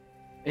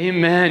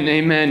Amen,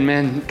 amen,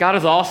 man. God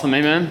is awesome,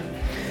 amen.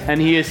 And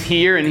he is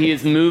here and he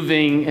is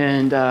moving,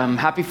 and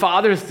happy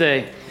Father's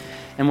Day.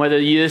 And whether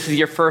this is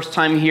your first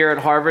time here at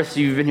Harvest,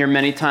 you've been here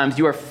many times,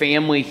 you are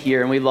family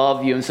here and we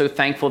love you and so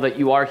thankful that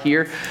you are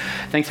here.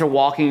 Thanks for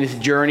walking this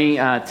journey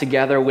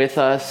together with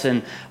us.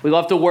 And we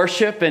love to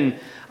worship, and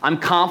I'm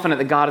confident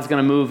that God is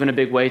going to move in a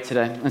big way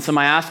today. And so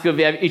my ask of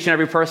each and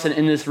every person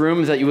in this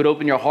room is that you would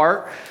open your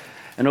heart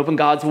and open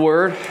God's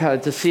word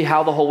to see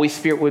how the Holy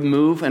Spirit would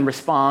move and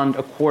respond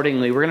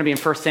accordingly. We're going to be in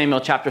 1 Samuel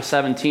chapter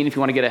 17 if you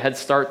want to get a head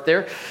start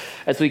there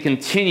as we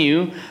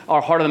continue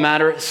our Heart of the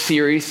Matter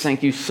series.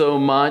 Thank you so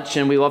much.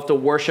 And we love to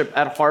worship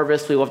at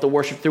Harvest. We love to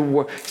worship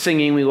through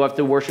singing. We love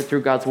to worship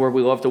through God's word.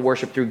 We love to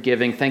worship through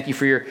giving. Thank you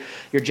for your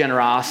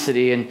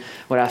generosity, and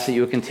would ask that you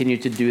would continue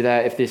to do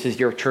that if this is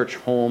your church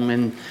home,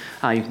 and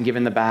you can give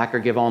in the back or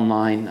give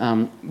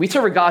online. We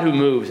serve a God who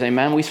moves,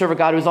 amen. We serve a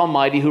God who is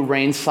almighty, who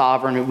reigns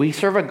sovereign. We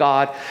serve a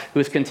God who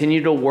has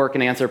continued to work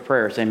and answer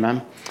prayers,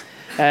 amen.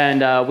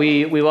 And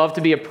we love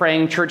to be a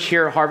praying church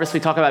here at Harvest. We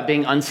talk about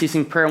being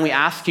unceasing prayer, and we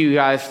asked you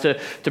guys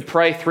to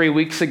pray 3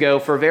 weeks ago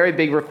for a very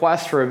big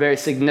request for a very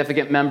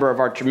significant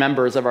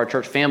members of our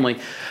church family,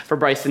 for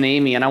Bryce and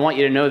Amy. And I want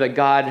you to know that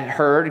God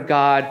heard,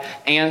 God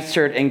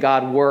answered, and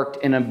God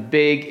worked in a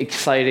big,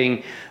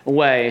 exciting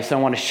way. So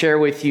I want to share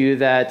with you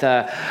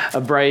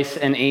that Bryce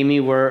and Amy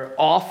were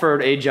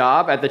offered a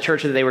job at the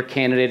church that they were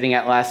candidating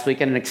at last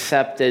weekend and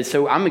accepted.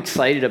 So I'm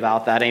excited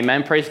about that.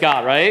 Amen. Praise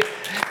God, right?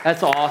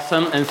 That's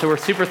awesome. And so we're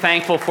super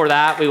thankful for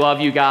that. We love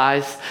you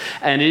guys.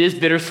 And it is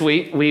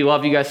bittersweet. We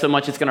love you guys so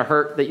much. It's going to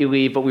hurt that you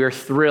leave, but we are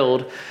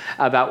thrilled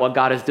about what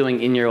God is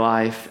doing in your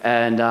life.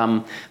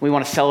 And we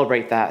want to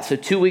celebrate that. So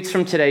 2 weeks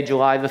from today,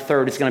 July the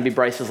 3rd, is going to be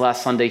Bryce's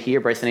last Sunday here,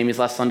 Bryce and Amy's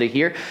last Sunday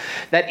here.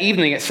 That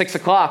evening at 6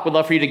 o'clock, we'd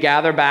love for you to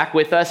gather back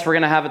with us. We're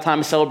going to have a time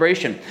of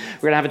celebration.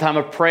 We're going to have a time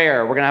of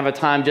prayer. We're going to have a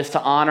time just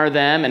to honor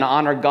them and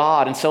honor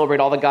God and celebrate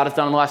all that God has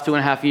done in the last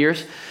 2.5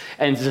 years,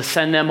 and to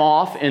send them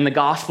off in the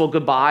gospel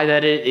goodbye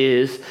that it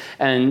is.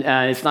 And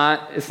it's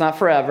not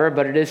forever,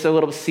 but it is a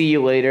little see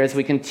you later as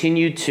we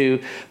continue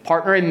to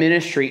partner in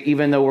ministry,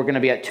 even though we're going to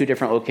be at 2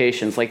 different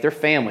locations. Like, they're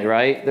family,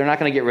 right? They're not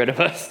going to get rid of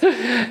us,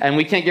 and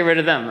we can't get rid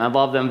of them. I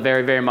love them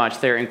very, very much.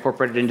 They're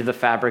incorporated into the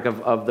fabric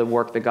of the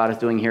work that God is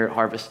doing here at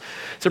Harvest.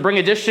 So bring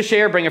a dish to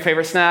share, bring a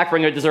favorite snack,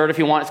 bring a dessert if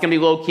you want. It's going to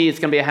be low key. It's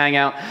going to be a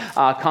hangout.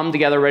 Come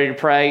together ready to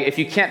pray. If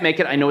you can't make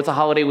it, I know it's a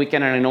holiday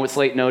weekend and I know it's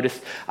late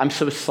notice. I'm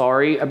so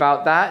sorry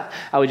about that.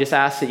 I would just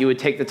ask that you would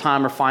take the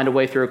time or find a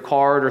way through a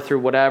card or through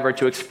whatever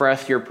to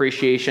express your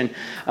appreciation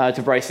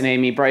to Bryce and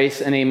Amy. Bryce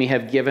and Amy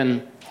have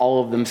given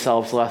all of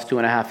themselves the last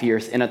 2.5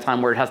 years in a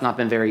time where it has not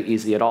been very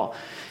easy at all.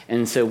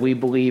 And so we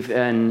believe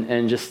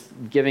in just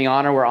giving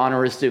honor where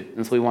honor is due.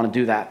 And so we want to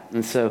do that.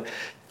 And so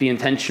be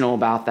intentional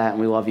about that,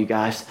 and we love you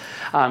guys.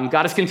 God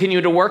has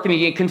continued to work, and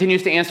he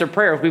continues to answer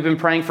prayers. We've been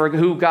praying for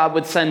who God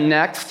would send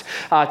next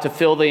to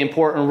fill the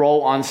important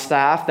role on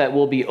staff that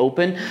will be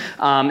open,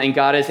 and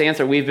God has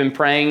answered. We've been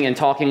praying and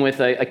talking with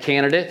a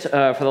candidate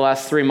for the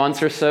last 3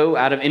 months or so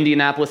out of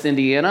Indianapolis,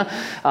 Indiana,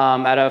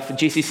 out of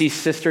GCC's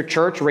sister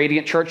church,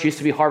 Radiant Church, used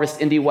to be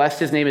Harvest Indy West.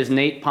 His name is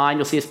Nate Pine.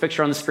 You'll see his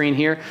picture on the screen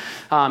here.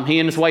 He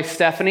and his wife,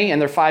 Stephanie,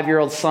 and their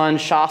 5-year-old son,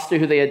 Shasta,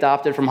 who they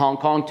adopted from Hong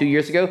Kong 2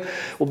 years ago,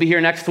 will be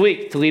here next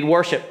week to lead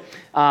worship.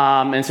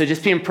 And so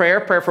just be in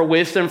prayer for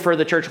wisdom for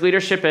the church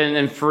leadership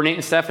and for Nate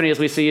and Stephanie as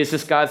we see as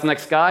this God's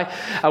next guy.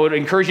 I would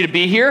encourage you to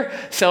be here,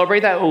 celebrate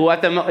that,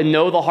 let them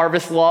know the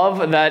Harvest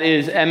love that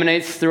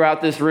emanates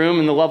throughout this room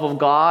and the love of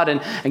God,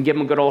 and give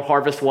them a good old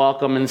Harvest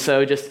welcome. And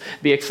so just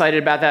be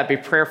excited about that, be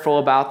prayerful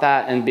about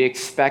that, and be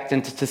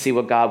expectant to see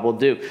what God will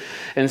do.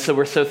 And so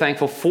we're so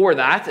thankful for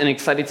that and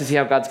excited to see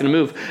how God's going to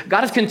move.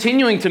 God is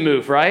continuing to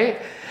move, right?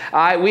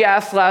 We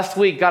asked last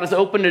week, God has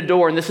opened a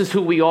door, and this is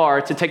who we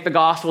are, to take the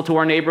gospel to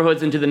our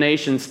neighborhoods and to the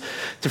nations,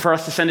 for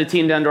us to send a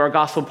team down to our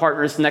gospel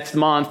partners next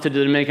month to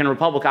the Dominican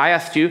Republic. I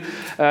asked you,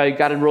 God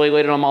had really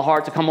laid it on my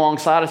heart to come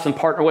alongside us and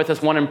partner with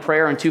us, 1, in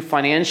prayer, and 2,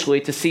 financially,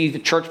 to see the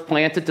church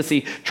planted, to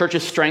see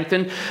churches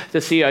strengthened,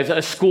 to see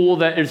a school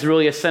that is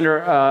really a center,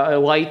 a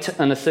light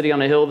in a city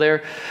on a hill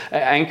there,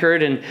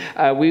 anchored. And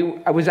I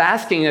was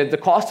asking, the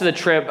cost of the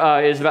trip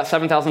is about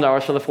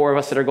 $7,000 for the 4 of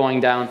us that are going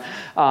down.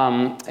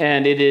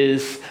 And it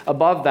is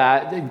above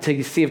that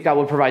to see if God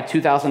would provide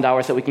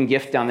 $2,000 that we can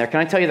gift down there. Can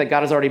I tell you that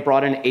God has already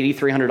brought in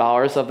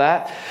 $8,300 of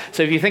that?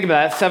 So if you think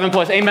about that, 7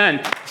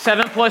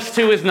 plus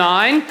 2 is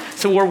 9.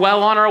 So we're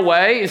well on our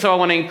way. So I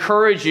want to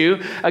encourage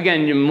you,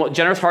 again,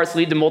 generous hearts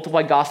lead to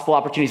multiplied gospel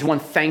opportunities. I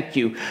want to thank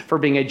you for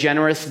being a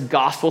generous,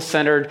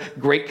 gospel-centered,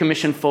 Great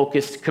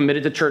Commission-focused,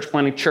 committed to church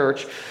planting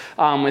church.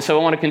 And so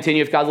I want to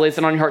continue. If God lays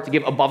it on your heart to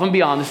give above and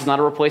beyond, this is not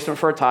a replacement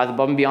for a tithe,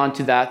 above and beyond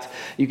to that,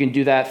 you can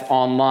do that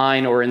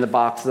online or in the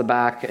box at the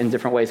back in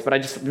different ways. But I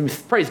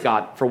just praise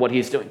God for what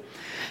he's doing.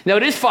 Now,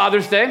 it is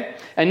Father's Day,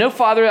 and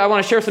I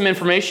want to share some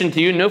information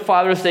to you. No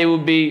Father's Day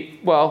would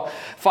be,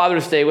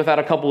 Father's Day without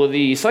a couple of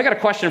these. So I got a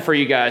question for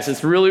you guys.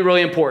 It's really,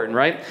 really important,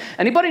 right?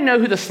 Anybody know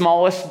who the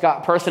smallest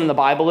person in the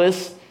Bible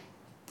is?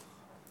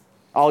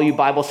 All you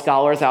Bible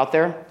scholars out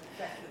there?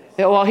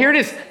 Yeah, well, here it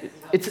is.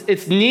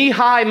 It's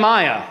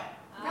Nehemiah.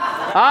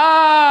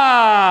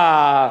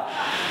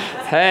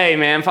 Hey,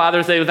 man,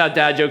 Father's Day without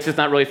dad jokes is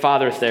not really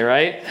Father's Day,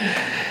 right?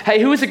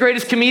 Hey, who is the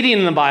greatest comedian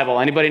in the Bible?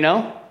 Anybody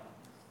know?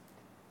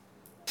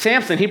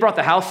 Samson, he brought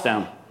the house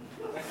down.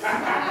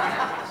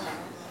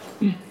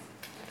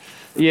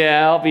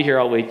 Yeah, I'll be here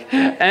all week.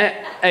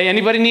 Hey,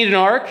 anybody need an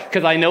ark?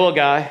 Because I know a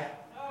guy.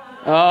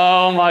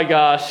 Oh my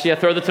gosh. Yeah,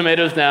 throw the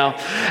tomatoes now.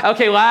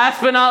 Okay,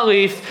 last but not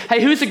least,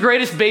 hey, who's the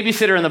greatest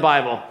babysitter in the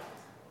Bible?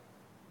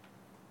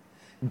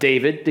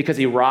 David, because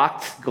he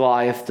rocked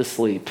Goliath to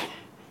sleep.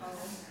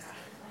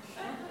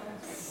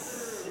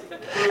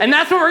 And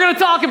that's what we're going to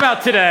talk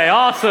about today.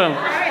 Awesome.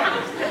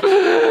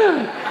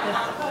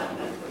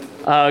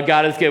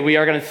 God is good. We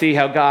are going to see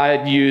how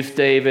God used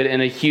David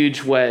in a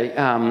huge way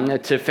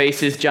to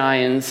face his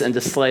giants and to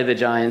slay the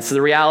giants. So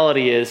the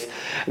reality is,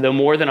 though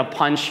more than a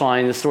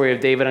punchline, the story of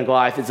David and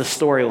Goliath is a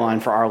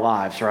storyline for our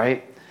lives,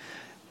 right?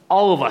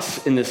 All of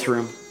us in this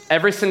room,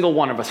 every single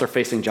one of us are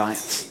facing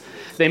giants.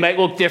 They might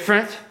look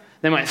different.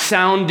 They might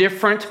sound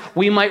different.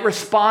 We might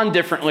respond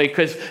differently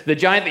because the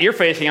giant that you're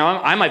facing,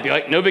 I might be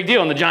like, no big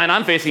deal. And the giant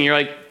I'm facing, you're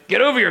like,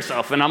 get over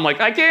yourself. And I'm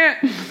like, I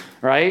can't,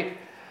 right?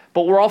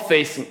 But we're all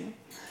facing.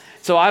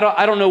 So I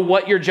don't know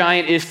what your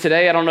giant is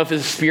today. I don't know if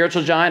it's a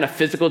spiritual giant, a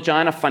physical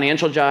giant, a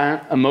financial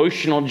giant,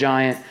 emotional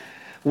giant.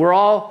 We're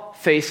all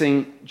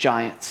facing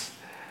giants.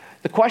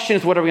 The question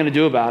is, what are we going to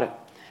do about it?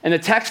 And the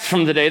text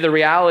from today, the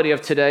reality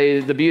of today,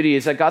 the beauty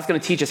is that God's going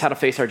to teach us how to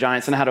face our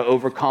giants and how to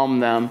overcome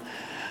them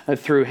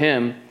through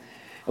him.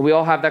 And we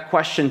all have that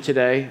question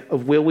today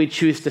of, will we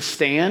choose to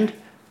stand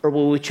or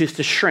will we choose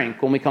to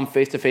shrink when we come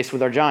face to face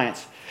with our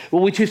giants?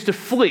 Will we choose to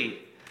flee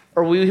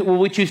or will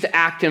we choose to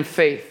act in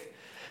faith?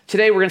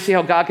 Today, we're going to see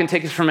how God can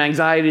take us from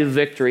anxiety to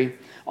victory,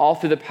 all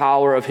through the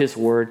power of his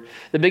word.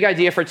 The big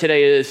idea for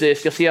today is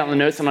this. You'll see it on the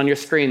notes and on your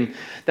screen,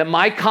 that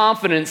my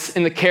confidence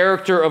in the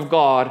character of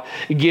God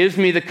gives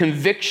me the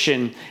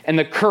conviction and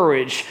the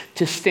courage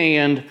to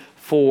stand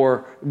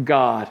for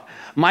God.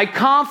 My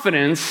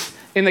confidence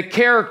in the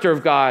character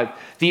of God,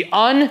 the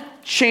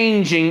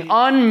unchanging,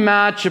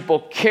 unmatchable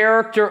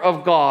character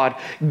of God,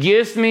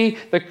 gives me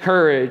the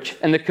courage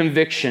and the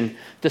conviction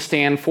to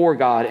stand for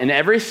God in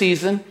every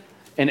season,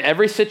 in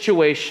every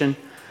situation.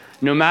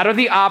 No matter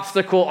the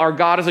obstacle, our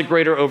God is a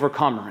greater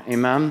overcomer.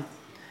 Amen?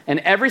 And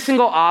every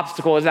single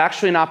obstacle is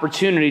actually an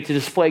opportunity to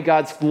display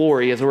God's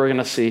glory, as we're going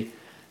to see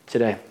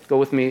today. Go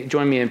with me,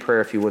 join me in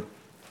prayer if you would.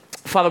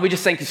 Father, we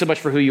just thank you so much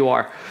for who you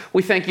are.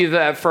 We thank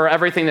you for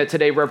everything that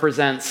today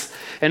represents.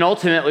 And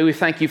ultimately, we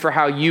thank you for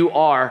how you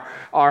are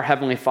our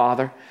Heavenly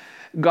Father.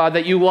 God,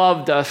 that you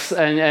loved us,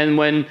 and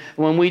when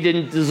we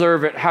didn't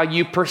deserve it, how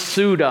you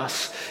pursued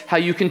us, how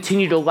you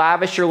continue to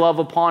lavish your love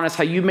upon us,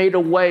 how you made a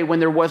way when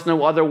there was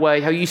no other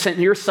way, how you sent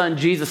your son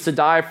Jesus to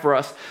die for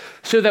us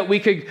so that we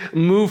could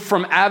move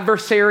from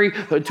adversary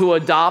to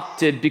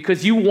adopted,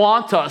 because you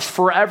want us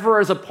forever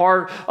as a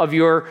part of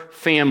your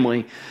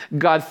family.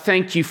 God,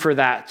 thank you for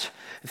that.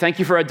 Thank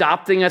you for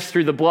adopting us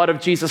through the blood of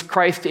Jesus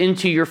Christ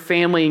into your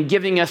family and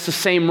giving us the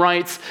same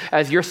rights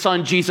as your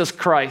son, Jesus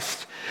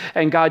Christ.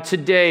 And God,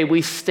 today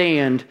we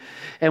stand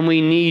and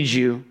we need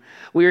you.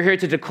 We are here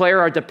to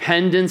declare our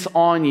dependence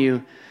on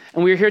you.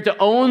 And we are here to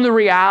own the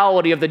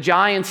reality of the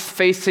giants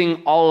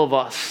facing all of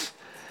us.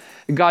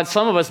 God,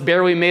 some of us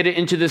barely made it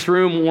into this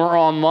room or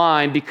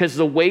online because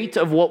the weight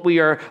of what we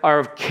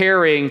are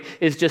carrying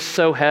is just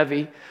so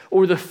heavy,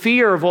 or the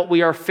fear of what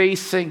we are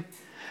facing.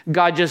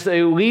 God, just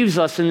it leaves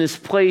us in this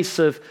place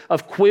of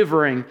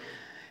quivering.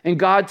 And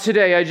God,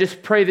 today, I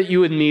just pray that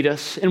you would meet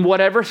us in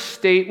whatever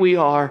state we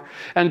are.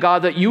 And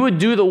God, that you would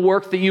do the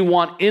work that you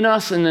want in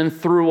us and then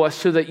through us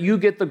so that you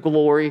get the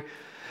glory.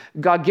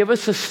 God, give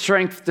us the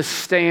strength to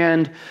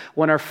stand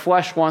when our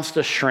flesh wants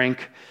to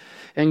shrink.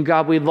 And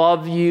God, we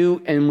love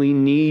you and we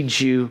need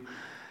you.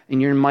 In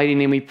your mighty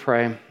name we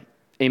pray.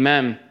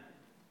 Amen.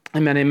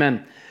 Amen,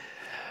 amen.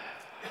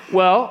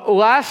 Well,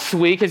 last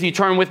week, as you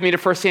turn with me to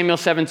 1 Samuel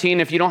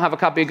 17, if you don't have a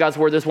copy of God's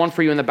Word, there's one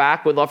for you in the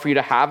back. We'd love for you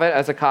to have it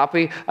as a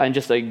copy and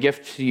just a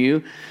gift to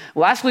you.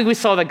 Last week, we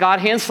saw that God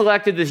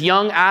hand-selected this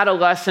young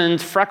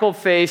adolescent,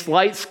 freckle-faced,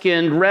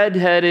 light-skinned,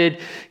 red-headed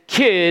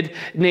kid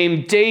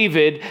named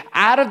David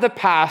out of the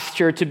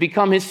pasture to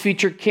become his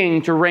future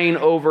king, to reign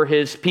over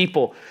his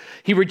people.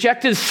 He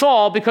rejected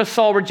Saul because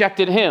Saul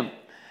rejected him.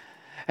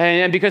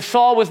 And because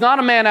Saul was not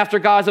a man after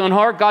God's own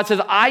heart, God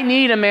says, I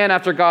need a man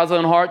after God's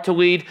own heart to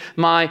lead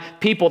my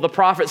people. The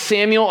prophet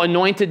Samuel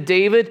anointed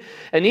David.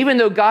 And even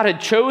though God had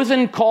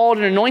chosen, called,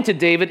 and anointed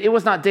David, it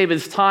was not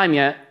David's time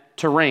yet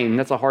to reign.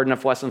 That's a hard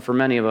enough lesson for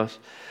many of us.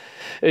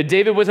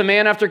 David was a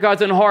man after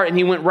God's own heart, and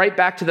he went right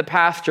back to the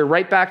pasture,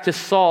 right back to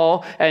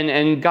Saul,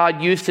 and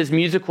God used his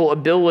musical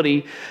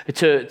ability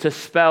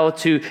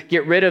to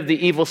get rid of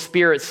the evil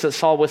spirits that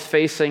Saul was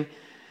facing.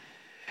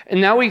 And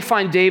now we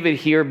find David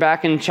here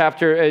back in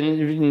chapter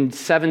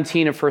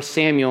 17 of 1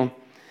 Samuel.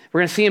 We're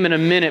going to see him in a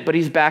minute, but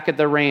he's back at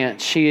the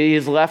ranch. He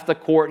has left the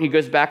court, and he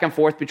goes back and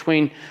forth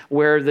between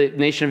where the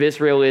nation of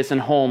Israel is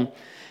and home.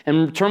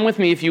 And turn with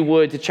me, if you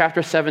would, to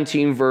chapter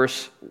 17,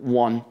 verse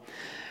 1.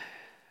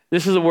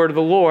 This is the word of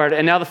the Lord.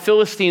 And now the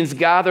Philistines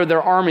gathered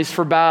their armies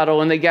for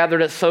battle, and they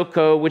gathered at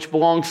Socoh, which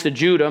belongs to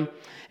Judah,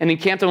 and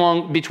encamped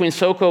along between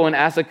Socoh and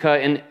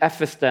Azekah and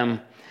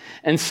Ephistem.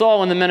 And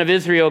Saul and the men of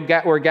Israel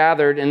were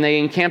gathered, and they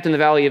encamped in the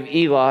valley of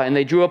Elah, and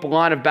they drew up a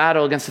line of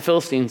battle against the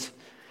Philistines.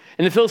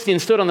 And the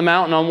Philistines stood on the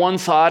mountain on one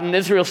side, and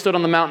Israel stood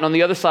on the mountain on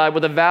the other side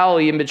with a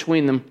valley in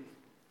between them.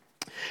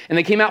 And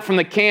they came out from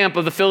the camp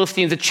of the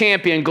Philistines a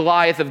champion,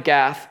 Goliath of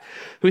Gath,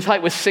 whose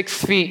height was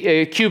 6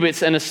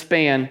 cubits and a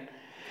span.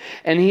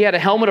 And he had a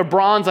helmet of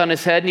bronze on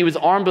his head, and he was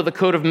armed with a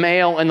coat of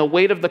mail, and the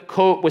weight of the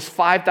coat was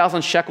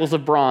 5,000 shekels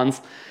of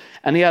bronze.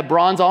 And he had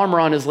bronze armor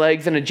on his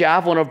legs, and a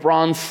javelin of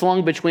bronze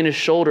slung between his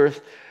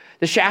shoulders.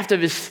 The shaft of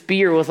his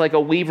spear was like a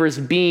weaver's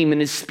beam, and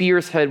his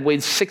spear's head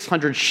weighed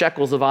 600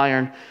 shekels of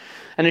iron.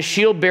 And a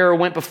shield bearer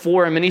went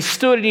before him, and he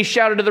stood and he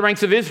shouted to the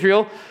ranks of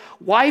Israel,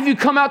 "Why have you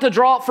come out to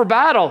draw up for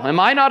battle? Am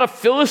I not a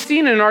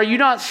Philistine, and are you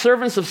not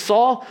servants of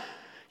Saul?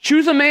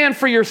 Choose a man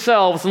for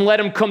yourselves and let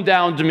him come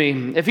down to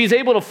me. If he's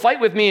able to fight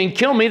with me and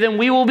kill me, then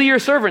we will be your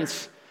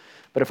servants.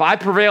 But if I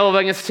prevail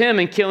against him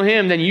and kill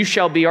him, then you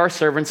shall be our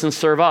servants and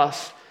serve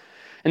us."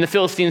 And the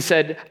Philistines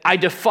said, "I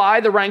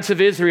defy the ranks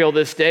of Israel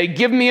this day.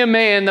 Give me a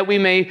man that we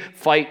may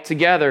fight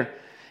together."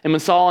 And when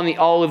Saul and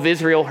all of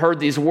Israel heard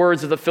these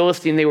words of the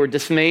Philistine, they were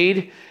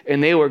dismayed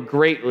and they were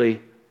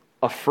greatly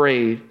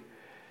afraid.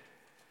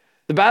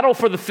 The battle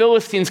for the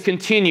Philistines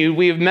continued.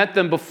 We have met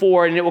them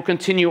before, and it will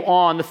continue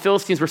on. The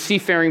Philistines were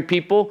seafaring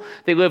people.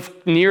 They lived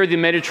near the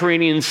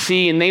Mediterranean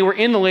Sea, and they were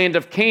in the land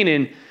of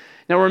Canaan.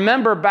 Now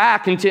remember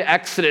back into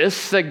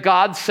Exodus that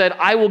God said,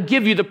 "I will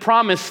give you the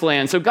promised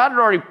land." So God had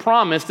already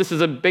promised, this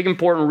is a big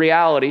important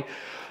reality,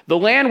 the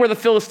land where the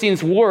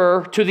Philistines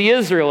were to the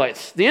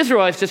Israelites. The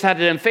Israelites just had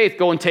to, in faith,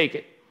 go and take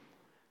it.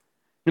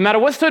 No matter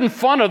what stood in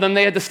front of them,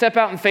 they had to step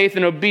out in faith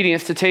and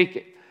obedience to take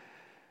it.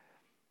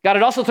 God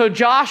had also told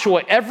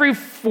Joshua,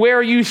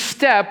 "Everywhere you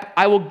step,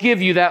 I will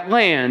give you that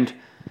land."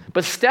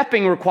 But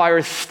stepping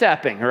requires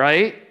stepping,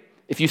 right?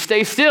 If you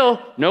stay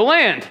still, no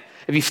land.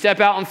 If you step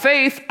out in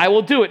faith, I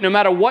will do it. No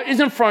matter what is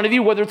in front of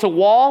you, whether it's a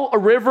wall, a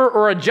river,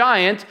 or a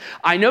giant,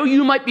 I know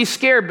you might be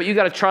scared, but you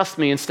got to trust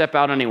me and step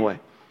out anyway,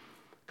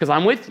 because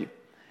I'm with you.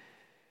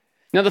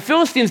 Now, the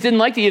Philistines didn't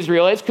like the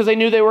Israelites because they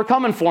knew they were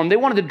coming for them. They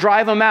wanted to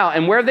drive them out.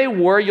 And where they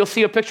were, you'll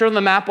see a picture on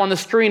the map on the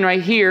screen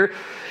right here.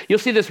 You'll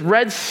see this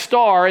red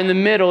star in the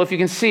middle, if you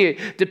can see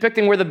it,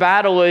 depicting where the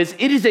battle is.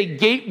 It is a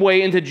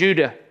gateway into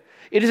Judah.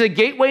 It is a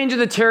gateway into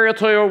the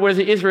territory where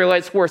the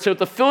Israelites were. So if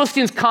the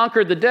Philistines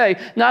conquered the day,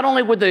 not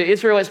only would the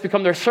Israelites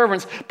become their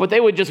servants, but they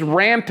would just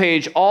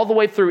rampage all the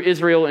way through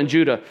Israel and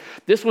Judah.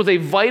 This was a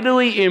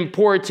vitally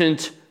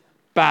important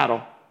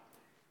battle.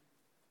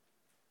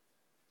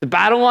 The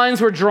battle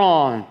lines were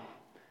drawn.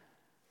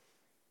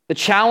 The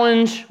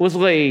challenge was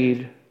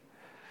laid.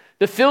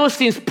 The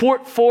Philistines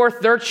put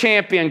forth their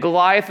champion,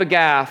 Goliath of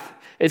Gath.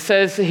 It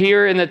says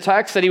here in the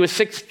text that he was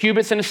 6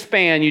 cubits in a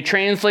span. You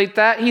translate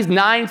that, he's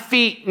 9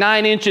 feet,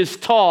 9 inches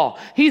tall.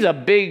 He's a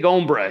big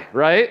hombre,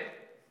 right?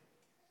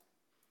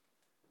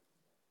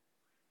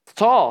 It's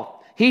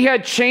tall. He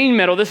had chain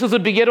metal. This was the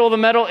beginning of the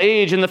Metal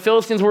Age, and the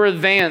Philistines were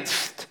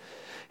advanced.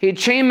 He had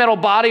chain metal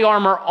body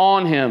armor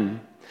on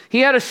him.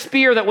 He had a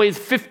spear that weighs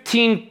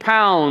 15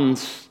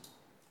 pounds.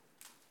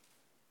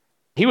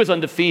 He was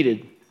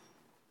undefeated.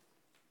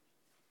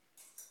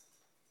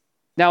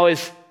 Now,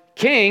 as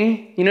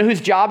king, you know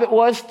whose job it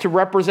was to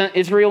represent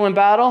Israel in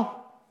battle?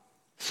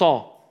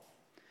 Saul.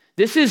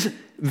 This is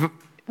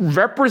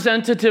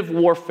representative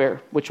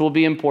warfare, which will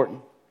be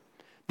important.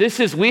 This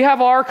is, we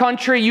have our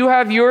country, you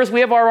have yours, we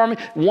have our army.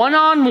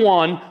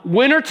 One-on-one,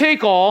 winner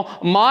take all,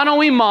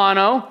 mano a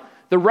mano.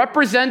 The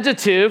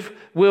representative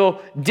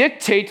will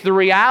dictate the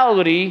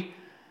reality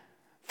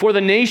for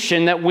the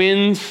nation that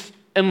wins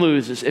and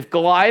loses. If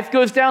Goliath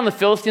goes down, the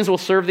Philistines will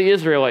serve the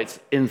Israelites,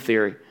 in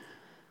theory.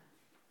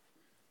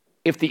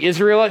 If the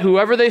Israelite,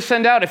 whoever they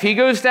send out, if he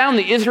goes down,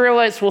 the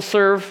Israelites will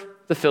serve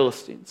the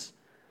Philistines.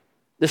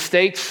 The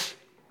stakes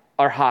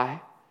are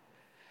high.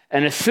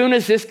 And as soon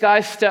as this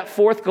guy stepped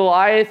forth,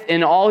 Goliath,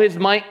 in all his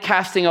might,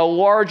 casting a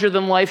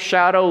larger-than-life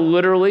shadow,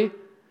 literally,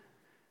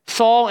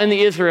 Saul and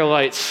the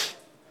Israelites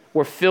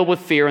were filled with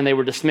fear and they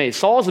were dismayed.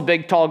 Saul was a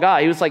big, tall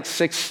guy. He was like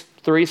 6'3",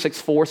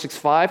 6'4",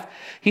 6'5".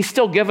 He's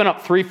still giving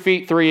up 3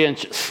 feet, 3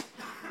 inches.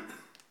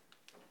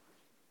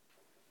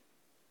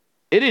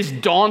 It is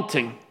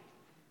daunting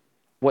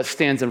what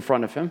stands in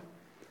front of him.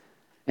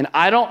 And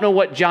I don't know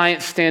what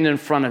giants stand in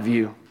front of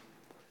you,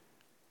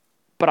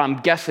 but I'm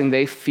guessing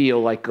they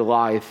feel like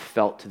Goliath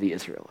felt to the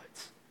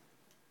Israelites.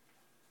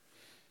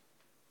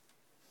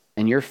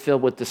 And you're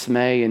filled with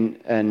dismay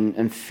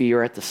and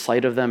fear at the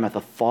sight of them, at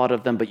the thought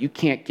of them, but you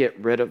can't get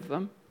rid of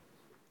them.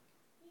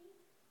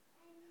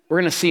 We're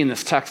going to see in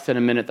this text in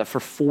a minute that for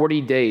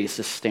 40 days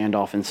this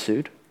standoff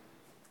ensued.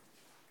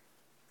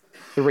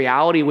 The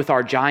reality with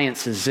our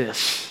giants is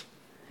this: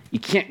 you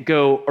can't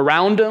go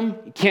around them,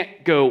 you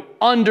can't go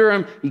under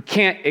them, you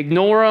can't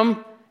ignore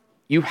them.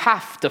 You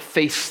have to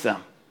face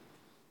them.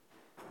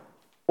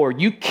 Or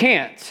you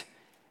can't,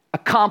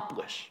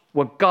 accomplish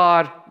what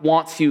God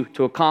wants you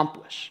to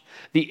accomplish.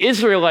 The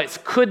Israelites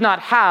could not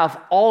have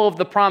all of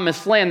the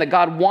promised land that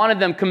God wanted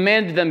them,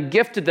 commanded them,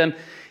 gifted them,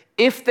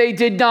 if they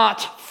did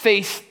not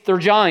face their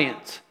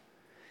giant.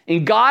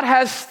 And God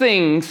has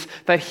things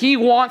that he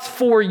wants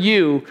for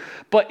you,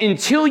 but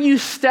until you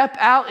step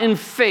out in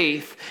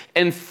faith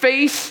and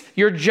face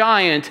your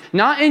giant,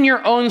 not in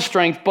your own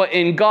strength, but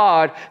in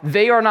God,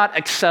 they are not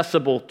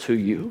accessible to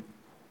you.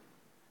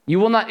 You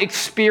will not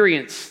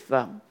experience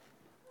them.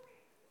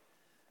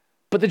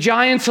 But the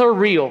giants are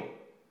real.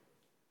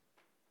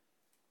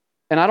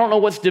 And I don't know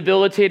what's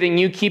debilitating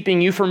you,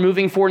 keeping you from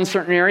moving forward in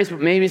certain areas, but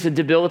maybe it's a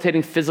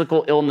debilitating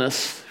physical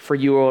illness for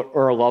you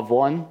or a loved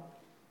one.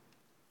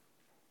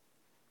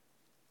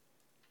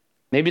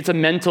 Maybe it's a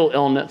mental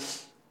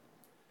illness,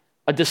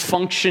 a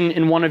dysfunction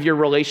in one of your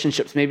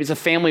relationships. Maybe it's a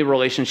family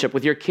relationship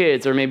with your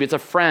kids, or maybe it's a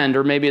friend,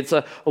 or maybe it's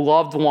a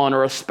loved one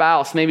or a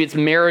spouse. Maybe it's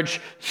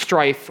marriage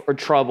strife or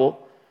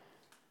trouble.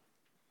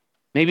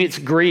 Maybe it's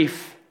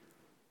grief.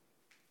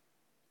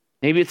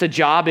 Maybe it's a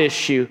job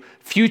issue,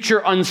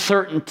 future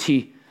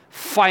uncertainty,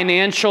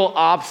 financial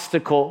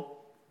obstacle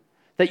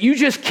that you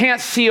just can't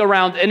see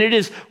around, and it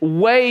is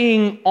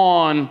weighing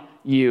on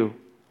you.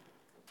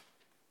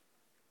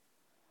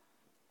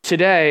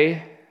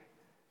 Today,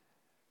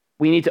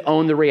 we need to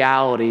own the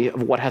reality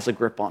of what has a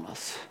grip on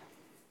us.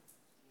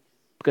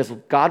 Because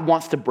God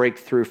wants to break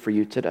through for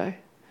you today.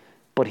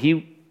 But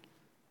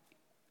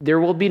there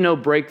will be no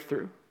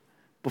breakthrough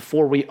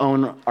before we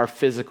own our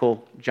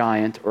physical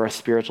giant or a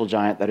spiritual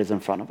giant that is in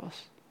front of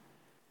us.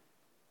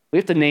 We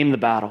have to name the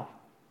battle.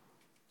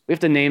 We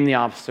have to name the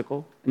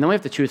obstacle. And then we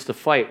have to choose to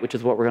fight, which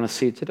is what we're going to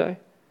see today.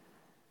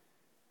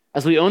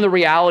 As we own the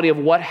reality of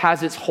what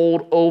has its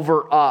hold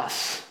over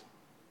us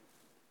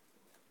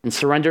and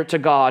surrender it to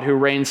God who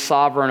reigns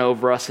sovereign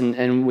over us,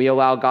 and we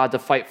allow God to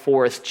fight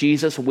for us,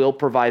 Jesus will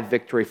provide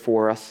victory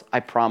for us.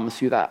 I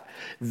promise you that.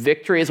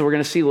 Victory, as we're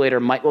going to see later,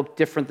 might look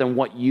different than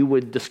what you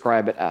would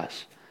describe it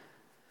as.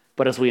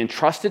 But as we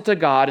entrust it to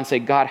God and say,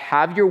 God,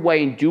 have your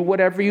way and do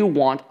whatever you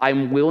want,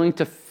 I'm willing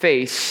to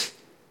face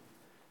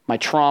my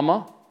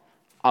trauma.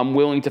 I'm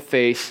willing to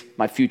face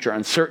my future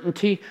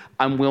uncertainty.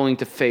 I'm willing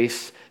to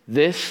face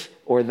this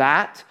or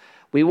that.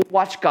 We will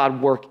watch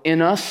God work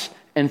in us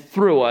and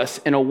through us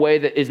in a way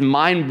that is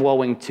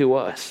mind-blowing to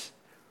us.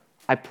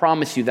 I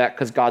promise you that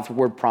because God's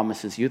word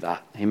promises you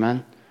that.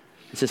 Amen?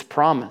 It's his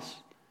promise.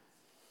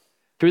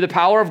 Through the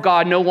power of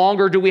God, no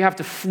longer do we have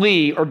to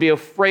flee or be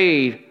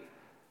afraid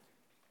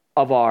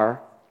of our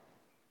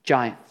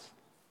giants.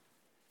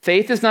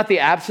 Faith is not the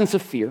absence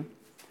of fear.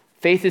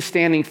 Faith is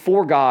standing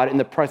for God in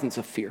the presence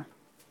of fear.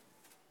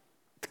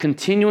 It's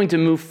continuing to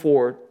move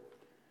forward.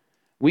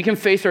 We can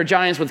face our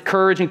giants with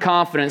courage and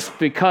confidence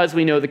because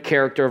we know the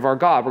character of our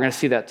God. We're going to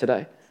see that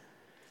today.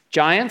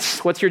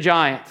 Giants, what's your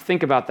giant?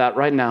 Think about that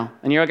right now.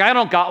 And you're like, I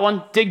don't got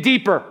one. Dig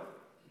deeper.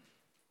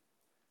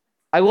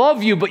 I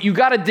love you, but you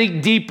got to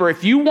dig deeper.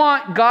 If you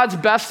want God's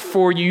best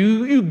for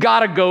you, you got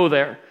to go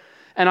there.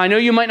 And I know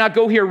you might not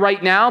go here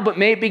right now, but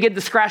maybe begin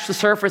to scratch the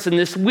surface. And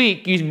this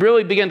week, you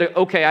really begin to,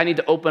 okay, I need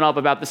to open up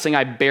about this thing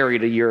I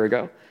buried a year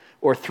ago,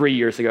 or 3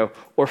 years ago,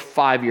 or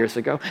 5 years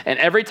ago. And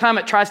every time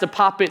it tries to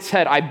pop its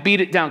head, I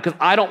beat it down because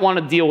I don't want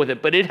to deal with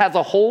it. But it has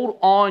a hold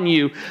on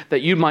you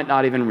that you might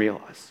not even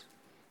realize.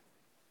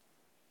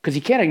 Because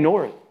you can't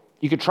ignore it.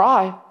 You could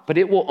try, but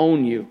it will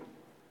own you.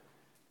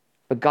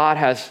 But God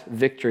has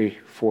victory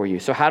for you.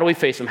 So how do we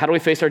face them? How do we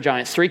face our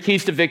giants? 3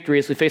 keys to victory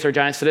as we face our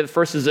giants today. The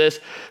first is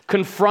this: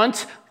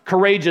 confront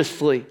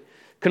courageously.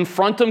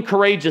 Confront them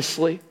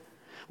courageously.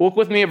 Look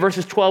with me at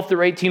verses 12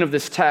 through 18 of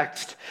this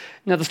text.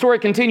 Now the story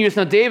continues.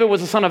 Now David was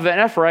the son of an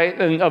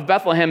Ephraim of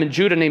Bethlehem in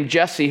Judah named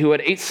Jesse, who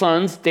had 8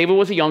 sons. David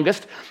was the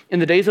youngest. In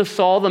the days of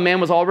Saul, the man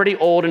was already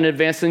old and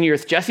advanced in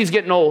years. Jesse's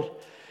getting old.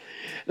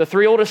 The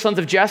 3 oldest sons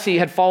of Jesse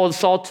had followed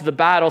Saul to the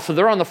battle, so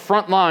they're on the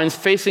front lines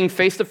facing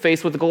face to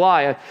face with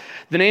Goliath.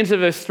 The names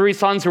of his 3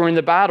 sons who were in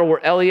the battle were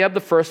Eliab,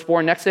 the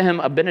firstborn, next to him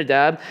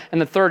Abinadab,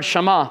 and the third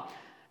Shammah.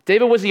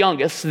 David was the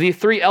youngest. The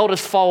 3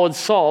 eldest followed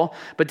Saul,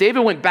 but David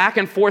went back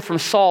and forth from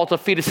Saul to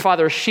feed his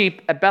father's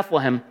sheep at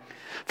Bethlehem.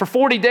 For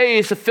 40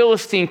 days, the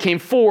Philistine came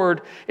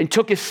forward and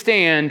took his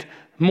stand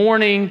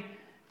morning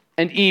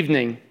and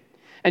evening.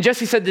 And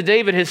Jesse said to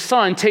David, his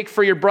son, take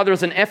for your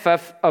brothers an ephah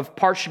of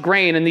parched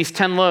grain and these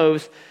 10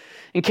 loaves,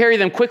 and carry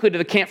them quickly to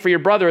the camp for your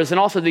brothers, and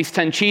also these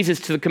 10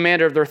 cheeses to the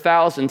commander of their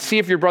 1,000. See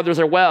if your brothers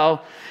are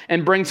well,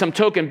 and bring some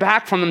token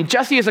back from them.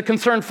 Jesse is a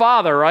concerned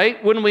father,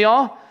 right? Wouldn't we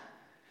all?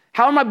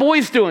 How are my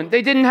boys doing?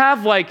 They didn't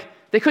have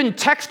they couldn't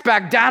text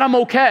back, Dad, I'm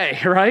okay,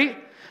 right?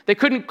 They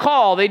couldn't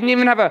call. They didn't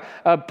even have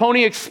a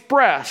Pony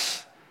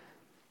Express.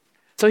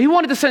 So he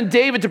wanted to send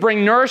David to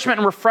bring nourishment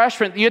and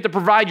refreshment. You had to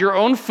provide your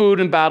own food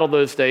in battle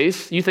those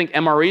days. You think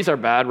MREs are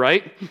bad,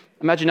 right?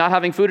 Imagine not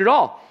having food at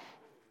all.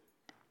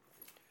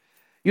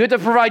 You had to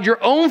provide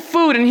your own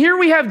food. And here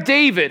we have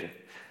David.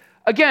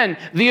 Again,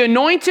 the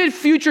anointed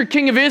future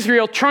king of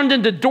Israel turned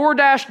into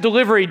DoorDash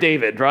delivery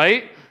David,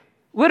 right?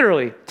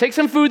 Literally. Take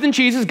some food and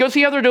cheeses, go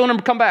see how they're doing,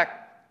 and come back.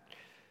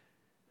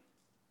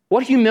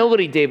 What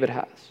humility David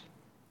has.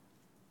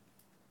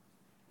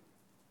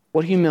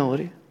 What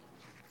humility.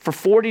 For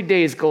 40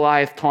 days,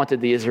 Goliath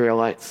taunted the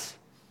Israelites.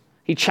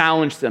 He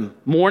challenged them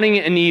morning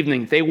and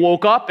evening. They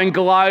woke up and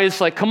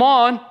Goliath's like, come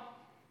on.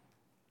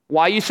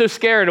 Why are you so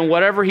scared? And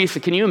whatever he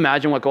said, can you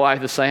imagine what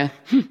Goliath is saying?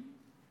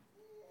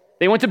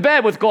 They went to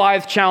bed with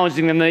Goliath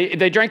challenging them.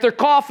 They drank their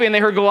coffee and they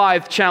heard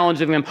Goliath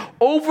challenging them.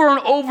 Over and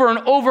over and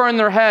over in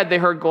their head, they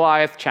heard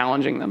Goliath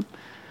challenging them.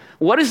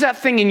 What is that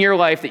thing in your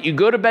life that you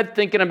go to bed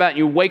thinking about and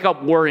you wake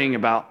up worrying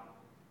about?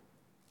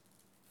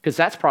 Because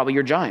that's probably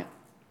your giant.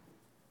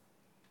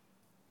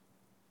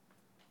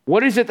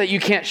 What is it that you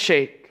can't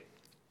shake,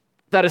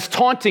 that is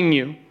taunting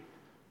you,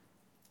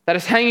 that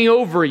is hanging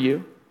over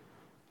you?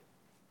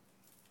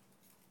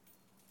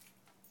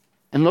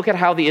 And look at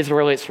how the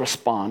Israelites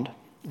respond.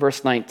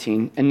 Verse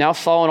 19, and now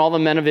Saul and all the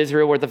men of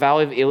Israel were at the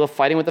valley of Elah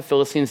fighting with the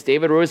Philistines.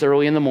 David rose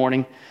early in the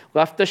morning,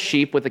 left the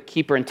sheep with the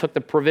keeper, and took the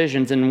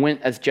provisions and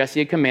went as Jesse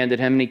had commanded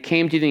him. And he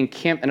came to the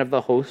encampment of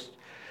the host,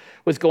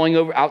 was going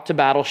out to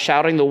battle,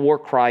 shouting the war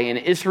cry. And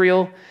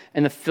Israel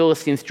and the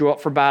Philistines drew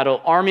up for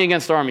battle, army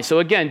against army. So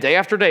again, day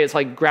after day, it's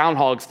like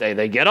Groundhog's Day.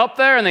 They get up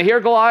there and they hear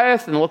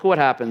Goliath, and look at what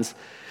happens.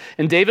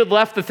 And David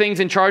left the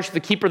things in charge to the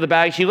keeper of the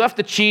bags. He left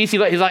the cheese. He's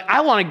like,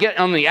 I want to get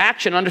on the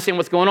action, understand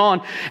what's going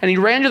on. And he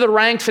ran to the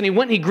ranks and he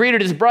went and he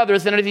greeted his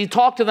brothers. And as he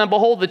talked to them,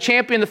 behold, the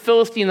champion, the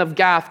Philistine of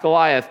Gath,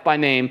 Goliath by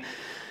name,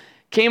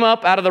 came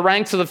up out of the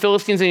ranks of the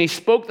Philistines, and he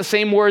spoke the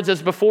same words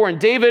as before. And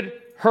David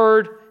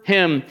heard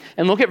him.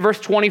 And look at verse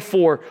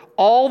 24.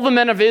 All the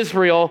men of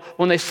Israel,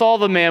 when they saw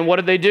the man, what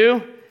did they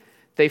do?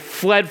 They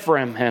fled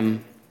from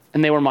him,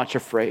 and they were much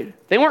afraid.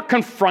 They weren't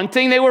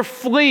confronting, they were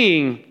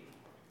fleeing.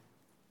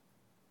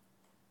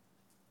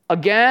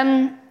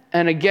 Again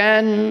and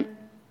again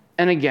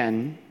and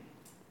again.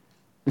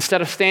 Instead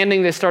of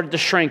standing, they started to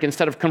shrink.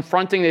 Instead of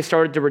confronting, they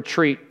started to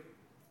retreat.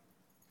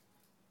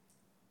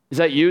 Is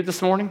that you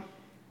this morning?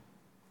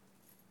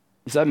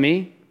 Is that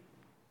me?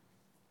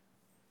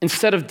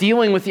 Instead of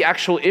dealing with the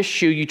actual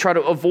issue, you try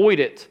to avoid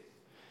it.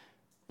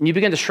 And you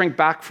begin to shrink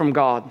back from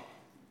God.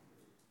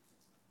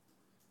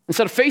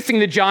 Instead of facing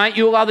the giant,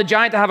 you allow the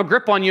giant to have a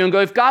grip on you and go,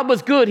 if God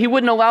was good, he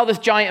wouldn't allow this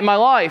giant in my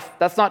life.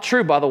 That's not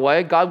true, by the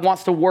way. God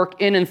wants to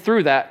work in and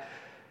through that.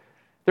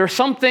 There are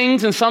some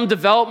things and some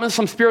development,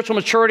 some spiritual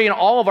maturity in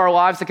all of our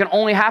lives that can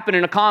only happen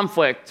in a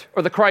conflict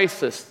or the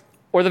crisis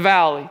or the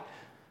valley.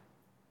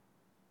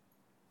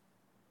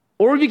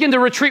 Or we begin to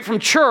retreat from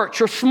church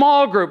or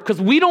small group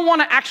because we don't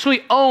want to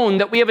actually own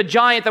that we have a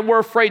giant that we're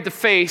afraid to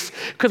face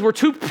because we're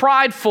too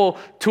prideful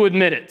to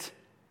admit it. Is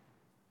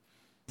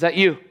that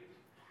you?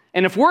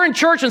 And if we're in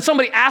church and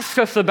somebody asks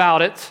us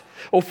about it,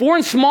 or if we're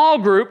in small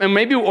group, and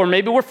maybe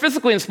we're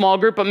physically in small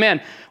group, but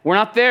man, we're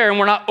not there and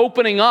we're not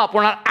opening up,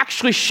 we're not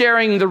actually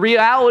sharing the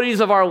realities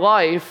of our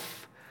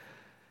life,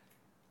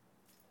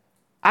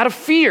 out of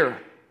fear,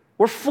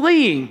 we're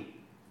fleeing.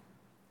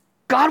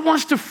 God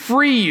wants to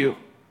free you.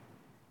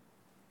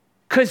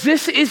 Because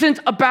this isn't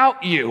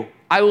about you.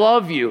 I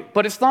love you,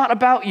 but it's not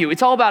about you.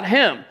 It's all about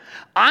him.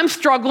 I'm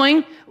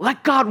struggling,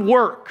 let God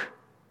work.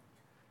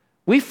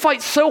 We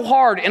fight so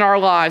hard in our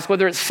lives,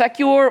 whether it's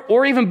secular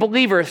or even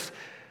believers,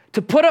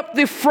 to put up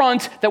the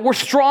front that we're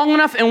strong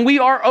enough and we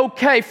are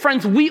okay.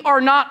 Friends, we are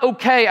not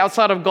okay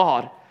outside of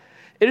God.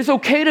 It is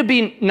okay to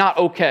be not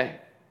okay.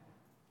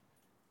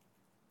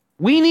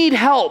 We need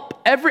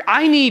help.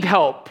 I need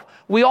help.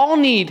 We all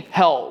need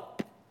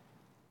help.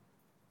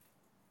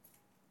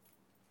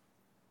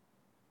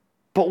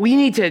 But we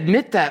need to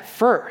admit that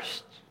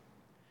first.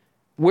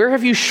 Where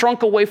have you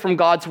shrunk away from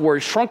God's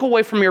word, shrunk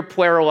away from your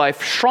prayer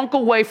life, shrunk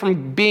away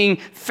from being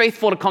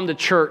faithful to come to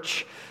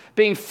church,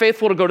 being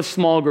faithful to go to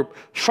small group,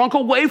 shrunk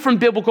away from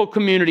biblical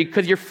community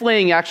because you're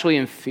fleeing actually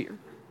in fear?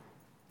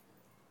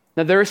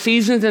 Now, there are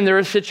seasons and there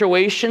are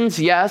situations,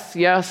 yes.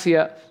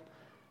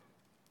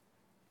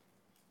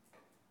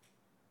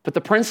 But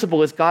the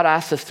principle is God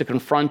asks us to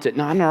confront it,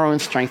 not in our own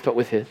strength, but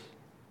with his.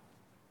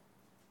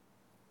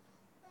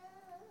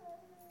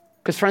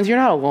 Because friends, you're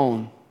not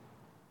alone.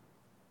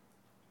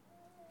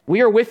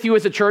 We are with you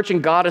as a church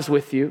and God is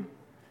with you.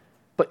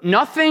 But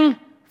nothing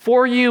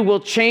for you will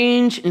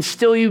change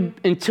until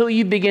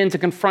you begin to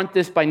confront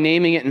this by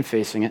naming it and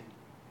facing it.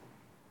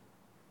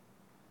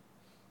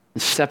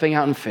 And stepping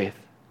out in faith.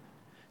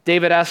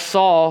 David asked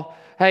Saul,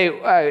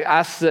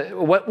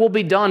 what will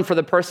be done for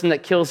the person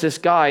that kills this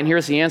guy? And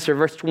here's the answer,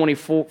 verse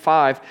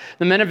 25.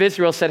 The men of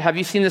Israel said, have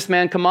you seen this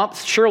man come up?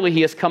 Surely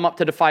he has come up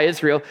to defy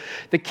Israel.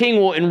 The king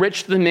will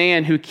enrich the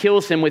man who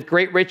kills him with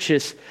great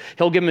riches.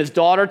 He'll give him his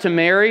daughter to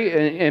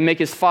marry and make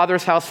his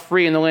father's house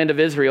free in the land of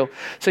Israel.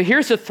 So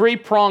here's a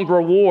three-pronged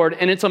reward,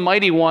 and it's a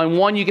mighty one.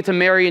 One, you get to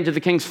marry into the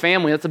king's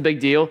family. That's a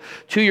big deal.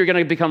 Two, you're going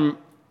to become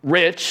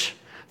rich.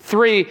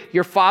 Three,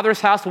 your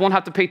father's house won't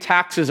have to pay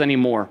taxes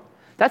anymore.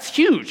 That's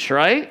huge,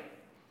 right?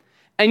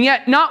 And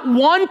yet not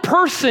one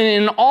person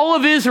in all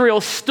of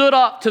Israel stood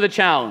up to the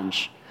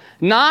challenge.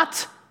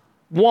 Not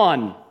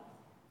one.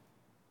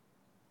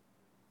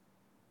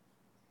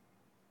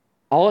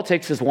 All it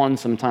takes is one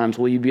sometimes.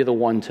 Will you be the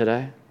one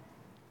today?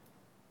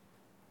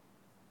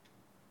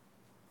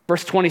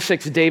 Verse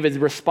 26, David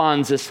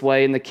responds this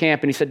way in the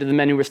camp, and he said to the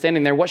men who were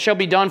standing there, what shall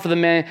be done for the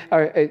man?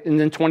 And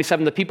then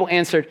 27, the people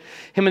answered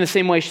him in the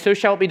same way, so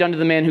shall it be done to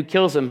the man who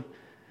kills him.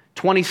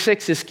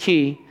 26 is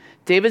key.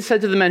 David said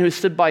to the men who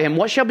stood by him,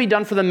 what shall be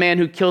done for the man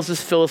who kills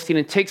this Philistine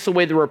and takes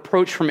away the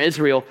reproach from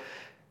Israel?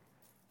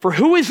 For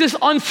who is this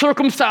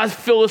uncircumcised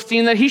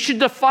Philistine that he should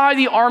defy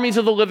the armies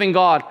of the living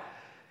God?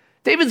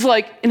 David's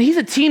like, and he's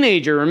a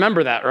teenager,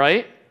 remember that,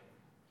 right?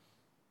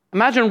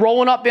 Imagine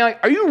rolling up being like,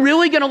 are you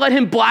really going to let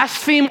him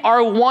blaspheme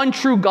our one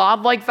true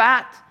God like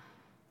that?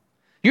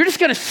 You're just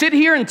going to sit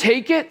here and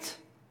take it?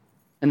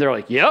 And they're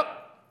like, yep.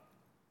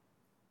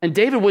 And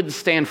David wouldn't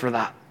stand for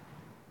that.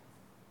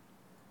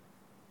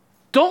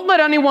 Don't let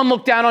anyone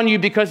look down on you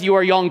because you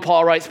are young,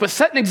 Paul writes, but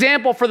set an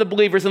example for the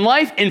believers in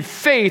life, in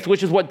faith,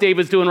 which is what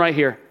David's doing right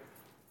here.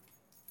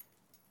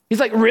 He's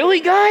like,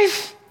 really,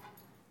 guys?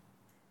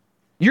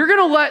 You're going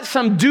to let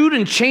some dude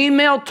in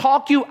chainmail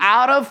talk you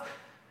out of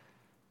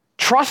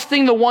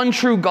trusting the one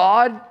true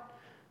God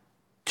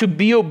to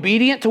be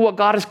obedient to what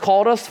God has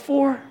called us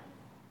for?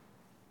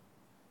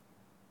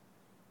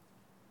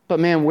 But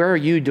man, where are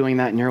you doing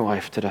that in your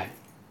life today?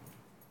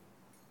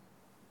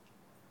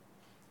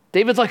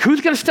 David's like,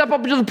 who's going to step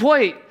up to the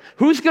plate?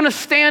 Who's going to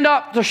stand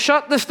up to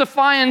shut this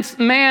defiance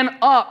man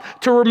up,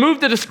 to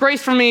remove the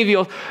disgrace from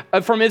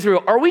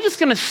Israel? Are we just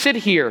going to sit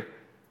here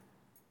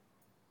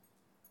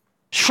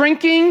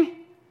shrinking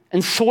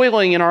and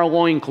soiling in our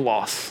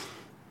loincloths?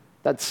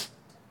 That's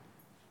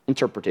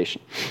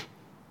interpretation.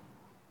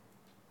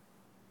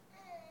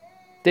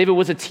 David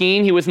was a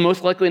teen. He was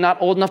most likely not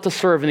old enough to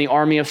serve in the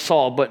army of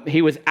Saul, but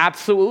he was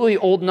absolutely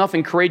old enough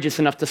and courageous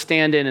enough to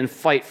stand in and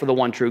fight for the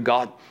one true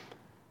God.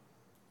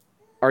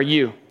 Are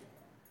you?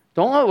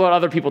 Don't let what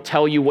other people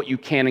tell you what you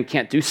can and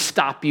can't do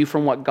stop you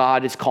from what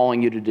God is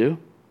calling you to do.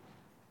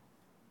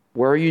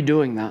 Where are you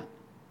doing that?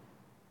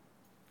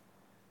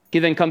 He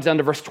then comes down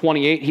to verse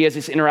 28. He has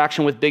this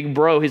interaction with Big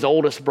Bro, his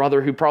oldest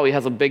brother, who probably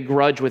has a big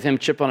grudge with him,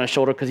 chip on his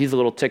shoulder, because he's a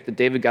little ticked that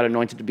David got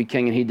anointed to be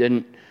king and he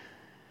didn't.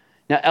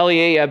 Now,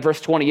 Eliab,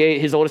 verse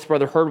 28, his oldest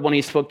brother heard when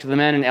he spoke to the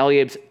men, and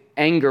Eliab's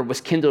anger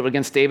was kindled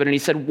against David, and he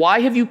said, why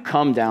have you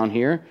come down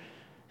here?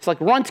 It's like,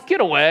 runt,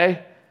 get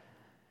away.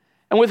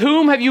 And with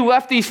whom have you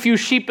left these few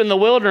sheep in the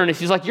wilderness?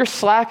 He's like, you're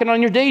slacking on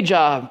your day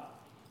job.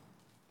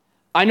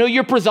 I know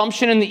your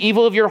presumption and the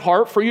evil of your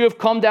heart, for you have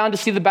come down to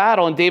see the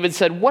battle. And David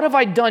said, what have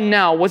I done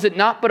now? Was it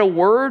not but a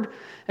word?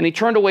 And he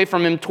turned away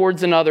from him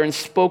towards another and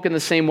spoke in the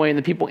same way, and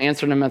the people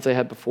answered him as they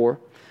had before.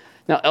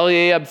 Now,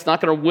 Eliab's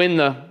not going to win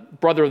the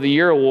Brother of the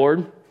Year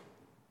award.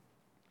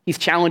 He's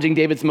challenging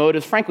David's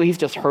motives. Frankly, he's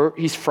just hurt.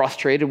 He's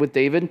frustrated with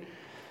David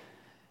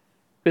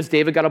because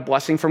David got a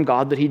blessing from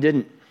God that he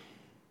didn't.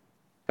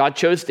 God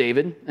chose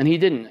David, and he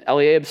didn't.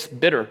 Eliab's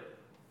bitter.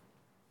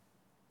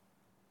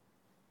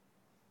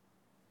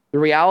 The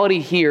reality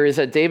here is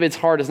that David's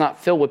heart is not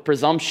filled with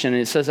presumption,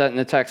 and it says that in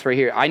the text right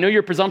here. I know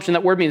your presumption,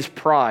 that word means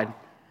pride.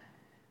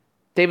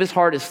 David's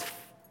heart is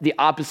the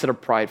opposite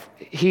of pride.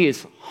 He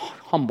is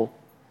humble,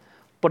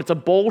 but it's a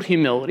bold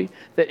humility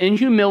that in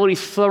humility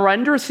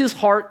surrenders his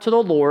heart to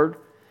the Lord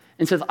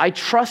and says, I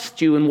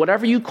trust you, and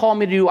whatever you call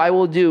me to do, I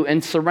will do,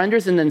 and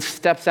surrenders and then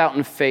steps out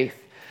in faith.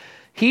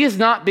 He is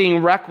not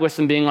being reckless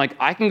and being like,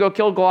 I can go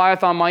kill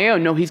Goliath on my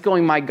own. No, he's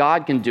going, my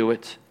God can do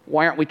it.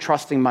 Why aren't we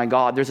trusting my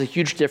God? There's a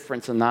huge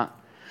difference in that.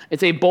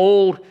 It's a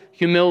bold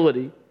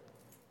humility.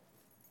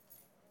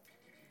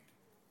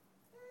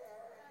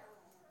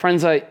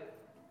 Friends,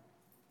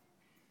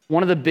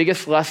 one of the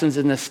biggest lessons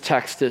in this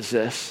text is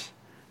this.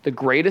 The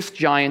greatest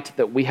giant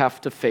that we have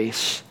to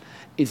face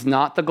is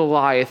not the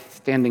Goliath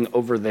standing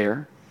over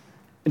there.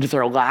 It is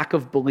our lack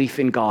of belief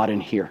in God in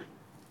here.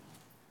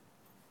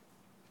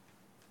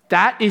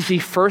 That is the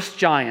first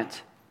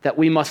giant that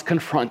we must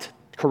confront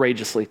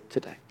courageously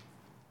today.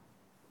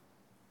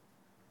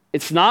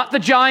 It's not the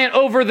giant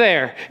over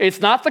there. It's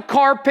not the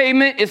car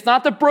payment. It's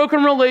not the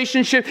broken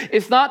relationship.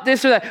 It's not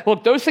this or that.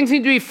 Look, those things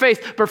need to be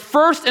faced. But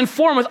first and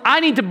foremost,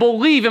 I need to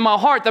believe in my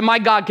heart that my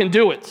God can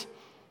do it.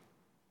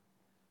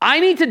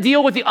 I need to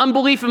deal with the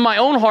unbelief in my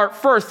own heart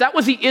first. That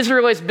was the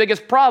Israelites'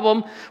 biggest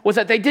problem, was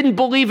that they didn't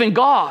believe in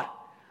God.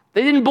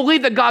 They didn't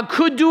believe that God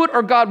could do it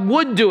or God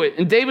would do it.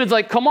 And David's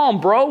like, come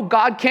on, bro.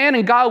 God can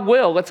and God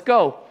will. Let's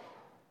go.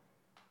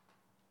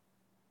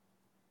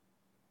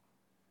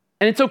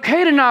 And it's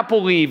okay to not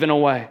believe in a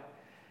way.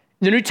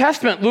 In the New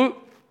Testament,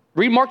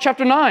 read Mark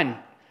chapter 9.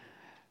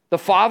 The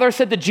Father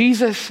said to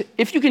Jesus,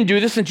 if you can do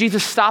this, and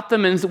Jesus stopped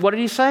them and what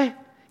did he say?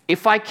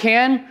 If I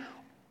can,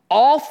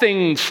 all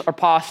things are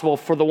possible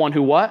for the one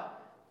who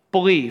what?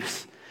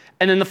 Believes.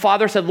 And then the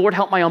Father said, Lord,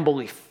 help my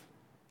unbelief.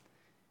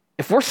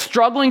 If we're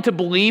struggling to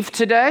believe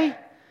today,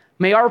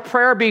 may our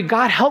prayer be,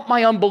 God, help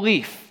my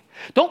unbelief.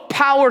 Don't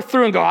power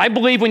through and go, I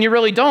believe when you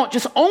really don't.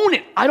 Just own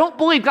it. I don't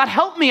believe. God,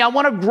 help me. I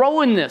want to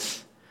grow in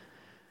this.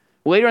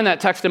 Later in that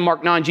text in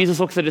Mark 9, Jesus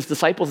looks at his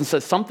disciples and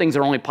says, some things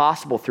are only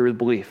possible through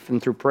belief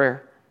and through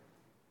prayer.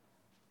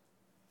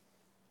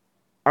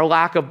 Our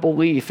lack of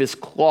belief is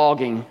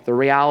clogging the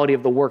reality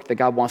of the work that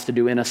God wants to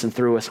do in us and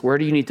through us. Where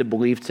do you need to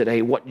believe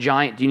today? What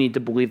giant do you need to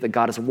believe that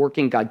God is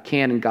working, God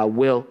can, and God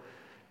will?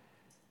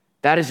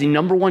 That is the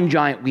number one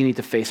giant we need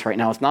to face right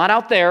now. It's not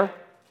out there,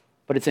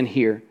 but it's in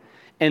here.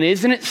 And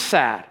isn't it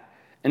sad?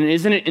 And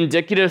isn't it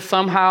indicative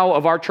somehow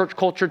of our church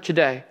culture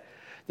today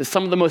that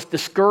some of the most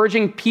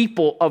discouraging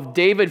people of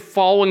David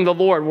following the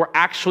Lord were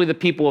actually the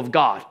people of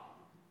God?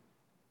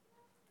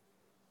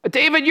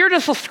 David, you're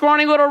just a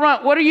scrawny little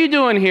runt. What are you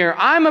doing here?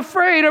 I'm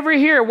afraid over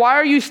here. Why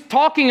are you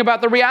talking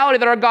about the reality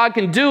that our God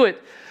can do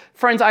it?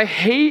 Friends, I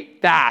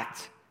hate that.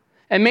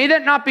 And may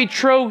that not be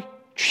true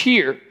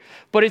here,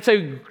 but it's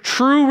a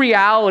true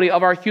reality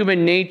of our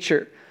human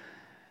nature.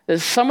 That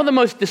some of the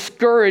most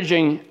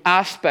discouraging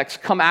aspects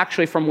come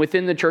actually from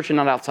within the church and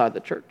not outside the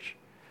church.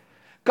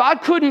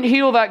 God couldn't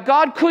heal that.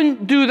 God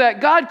couldn't do that.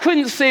 God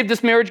couldn't save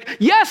this marriage.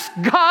 Yes,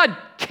 God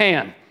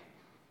can.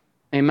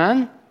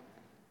 Amen?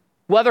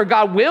 Whether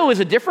God will is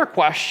a different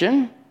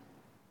question.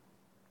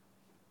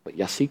 But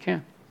yes, he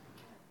can.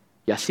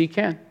 Yes, he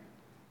can.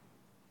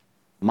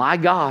 My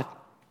God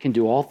can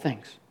do all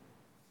things.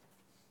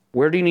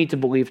 Where do you need to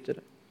believe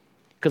today?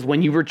 Because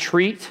when you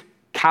retreat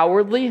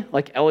cowardly,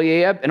 like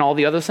Eliab and all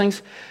the other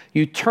things,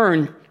 you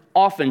turn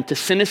often to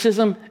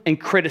cynicism and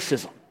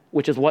criticism,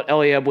 which is what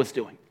Eliab was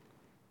doing.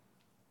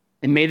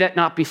 And may that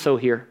not be so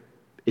here.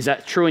 Is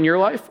that true in your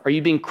life? Are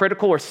you being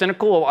critical or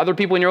cynical of other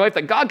people in your life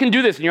that God can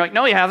do this? And you're like,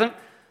 no, he hasn't.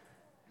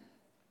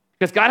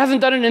 Because God hasn't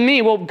done it in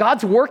me. Well,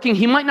 God's working.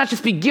 He might not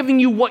just be giving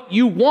you what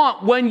you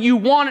want, when you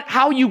want it,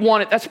 how you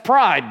want it. That's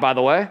pride, by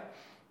the way.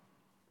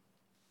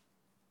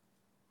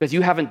 Because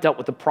you haven't dealt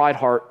with the pride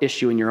heart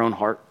issue in your own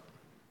heart.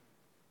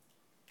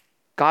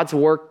 God's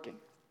working.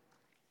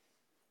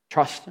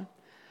 Trust him.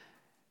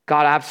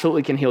 God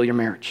absolutely can heal your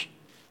marriage.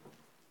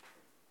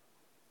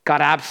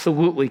 God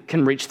absolutely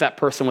can reach that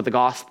person with the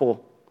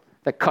gospel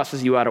that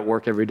cusses you out at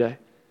work every day.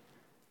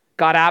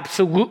 God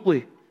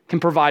absolutely can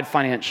provide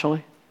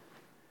financially.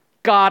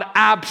 God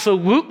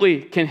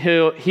absolutely can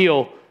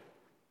heal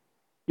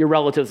your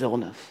relative's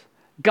illness.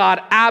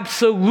 God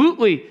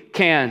absolutely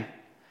can.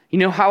 You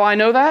know how I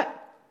know that?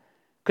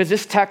 Because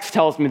this text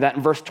tells me that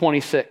in verse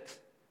 26.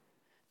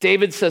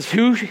 David says,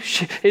 who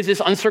is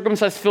this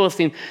uncircumcised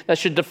Philistine that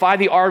should defy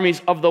the armies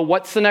of the,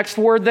 what's the next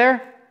word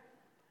there?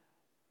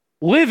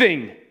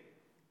 Living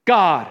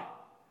God.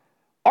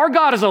 Our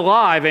God is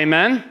alive,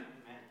 amen?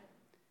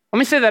 Let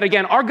me say that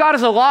again. Our God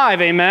is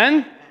alive,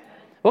 amen?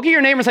 Look at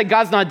your neighbor and say,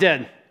 God's not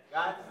dead.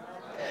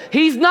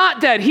 He's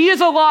not dead. He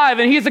is alive,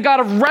 and he is a God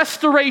of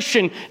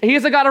restoration. He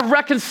is a God of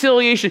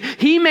reconciliation.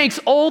 He makes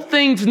old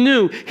things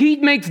new. He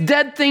makes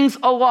dead things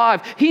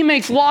alive. He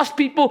makes lost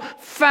people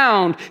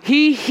found.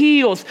 He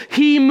heals.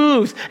 He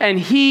moves, and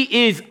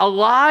he is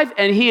alive,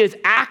 and he is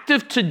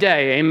active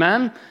today.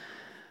 Amen?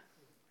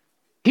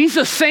 He's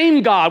the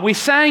same God. We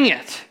sang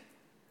it.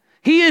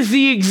 He is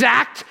the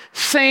exact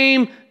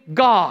same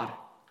God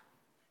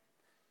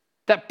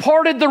that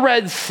parted the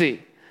Red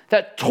Sea,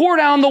 that tore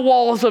down the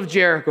walls of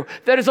Jericho,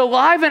 that is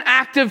alive and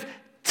active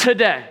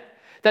today,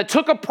 that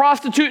took a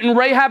prostitute in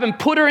Rahab and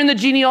put her in the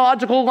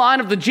genealogical line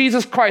of the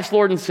Jesus Christ,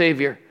 Lord and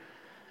Savior.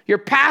 Your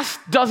past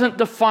doesn't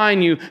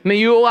define you. May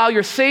you allow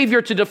your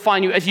Savior to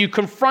define you as you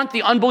confront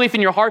the unbelief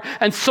in your heart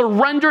and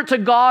surrender it to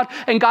God.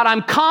 And God,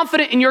 I'm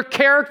confident in your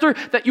character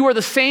that you are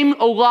the same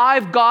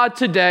alive God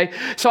today.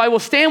 So I will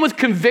stand with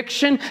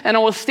conviction and I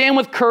will stand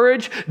with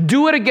courage.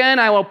 Do it again.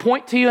 I will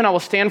point to you and I will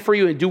stand for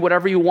you and do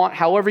whatever you want,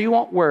 however you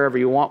want, wherever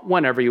you want,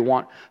 whenever you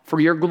want, for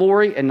your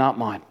glory and not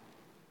mine.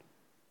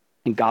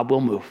 And God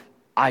will move.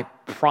 I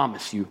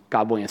promise you,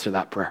 God will answer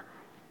that prayer.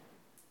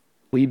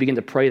 Will you begin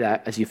to pray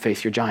that as you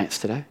face your giants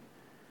today?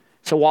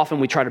 So often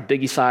we try to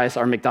biggie size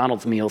our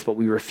McDonald's meals, but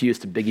we refuse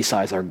to biggie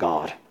size our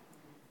God.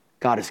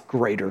 God is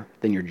greater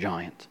than your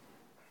giant.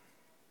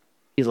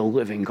 He's a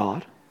living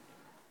God.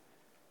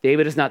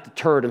 David is not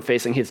deterred in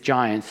facing his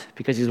giants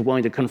because he's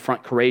willing to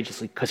confront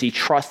courageously because he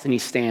trusts and he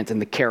stands in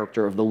the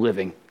character of the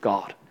living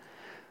God.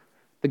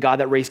 The God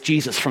that raised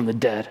Jesus from the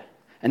dead.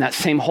 And that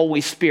same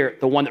Holy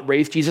Spirit, the one that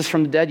raised Jesus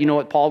from the dead, you know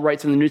what Paul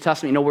writes in the New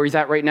Testament? You know where he's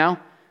at right now?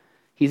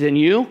 He's in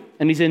you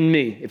and he's in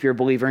me if you're a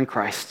believer in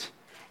Christ.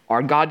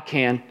 Our God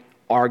can,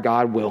 our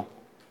God will.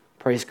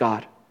 Praise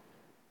God.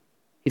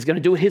 He's going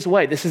to do it his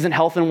way. This isn't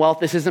health and wealth.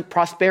 This isn't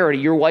prosperity.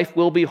 Your life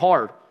will be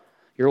hard.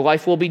 Your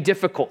life will be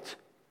difficult.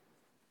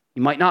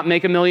 You might not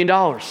make $1 million.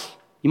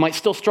 You might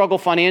still struggle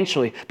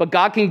financially, but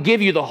God can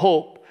give you the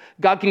hope.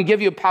 God can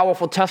give you a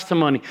powerful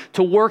testimony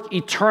to work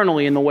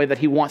eternally in the way that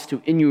he wants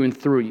to in you and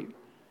through you.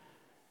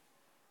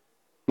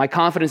 My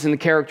confidence in the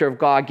character of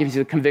God gives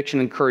you the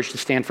conviction and courage to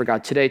stand for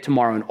God today,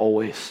 tomorrow, and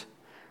always.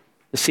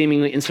 The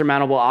seemingly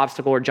insurmountable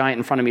obstacle or giant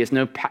in front of me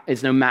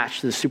is no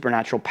match to the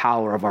supernatural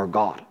power of our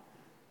God.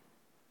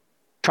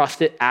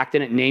 Trust it, act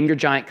in it, name your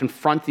giant,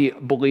 confront the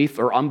belief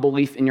or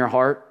unbelief in your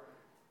heart,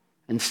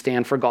 and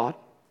stand for God.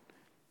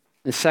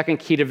 The second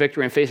key to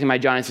victory in facing my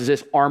giants is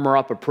this: armor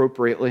up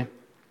appropriately.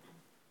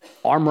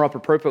 Armor up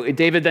appropriately.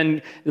 David,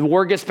 then the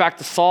word gets back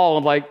to Saul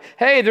and like,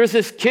 hey, there's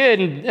this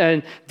kid,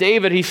 and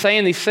David, he's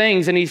saying these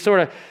things, and he's sort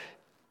of,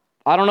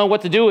 I don't know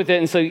what to do with it.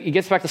 And so he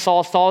gets back to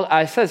Saul. Saul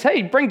says,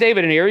 hey, bring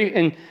David in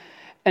here.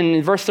 And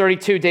in verse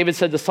 32, David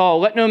said to Saul,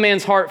 let no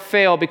man's heart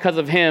fail because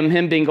of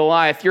him being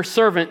Goliath. Your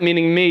servant,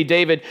 meaning me,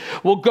 David,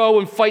 will go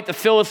and fight the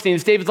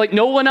Philistines. David's like,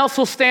 no one else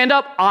will stand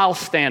up, I'll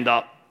stand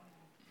up.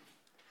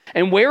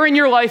 And where in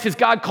your life is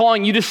God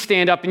calling you to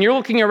stand up? And you're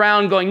looking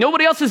around going,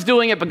 nobody else is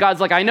doing it, but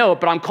God's like, I know it,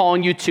 but I'm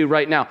calling you to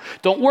right now.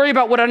 Don't worry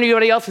about what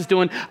anybody else is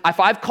doing.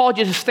 If I've called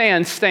you to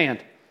stand, stand.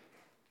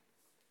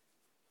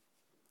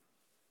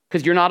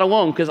 Because you're not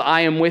alone, because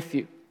I am with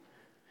you.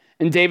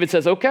 And David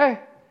says, okay.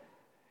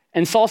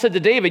 And Saul said to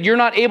David, you're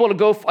not able to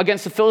go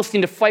against the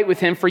Philistine to fight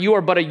with him, for you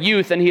are but a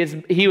youth, and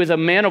he was a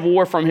man of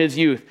war from his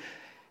youth.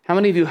 How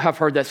many of you have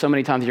heard that so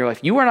many times in your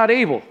life? You are not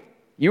able.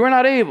 You are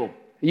not able.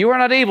 You are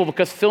not able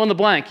because fill in the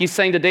blank. He's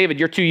saying to David,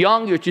 you're too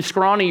young, you're too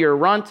scrawny, you're a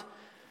runt.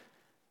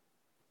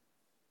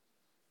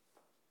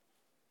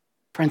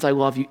 Friends, I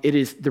love you.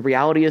 The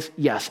reality is,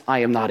 yes, I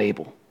am not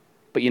able.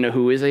 But you know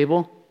who is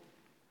able?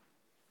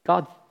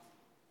 God.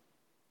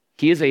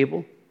 He is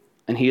able,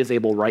 and he is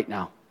able right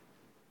now.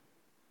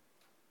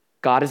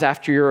 God is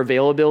after your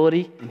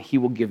availability, and he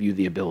will give you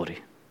the ability.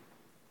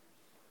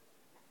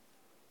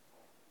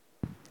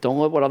 Don't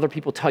let what other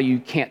people tell you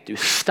can't do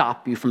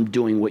stop you from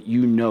doing what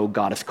you know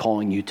God is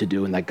calling you to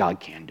do and that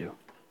God can do.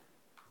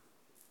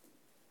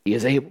 He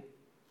is able.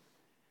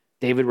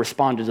 David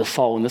responded to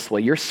Saul in this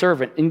way, your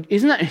servant, and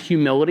isn't that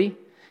humility?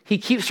 He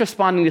keeps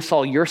responding to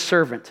Saul, your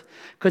servant,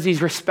 because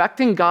he's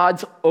respecting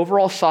God's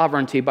overall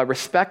sovereignty by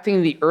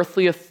respecting the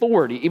earthly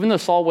authority, even though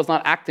Saul was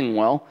not acting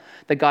well,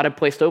 that God had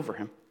placed over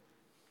him.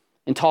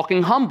 And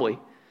talking humbly,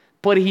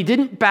 but he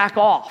didn't back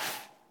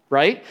off,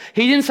 right?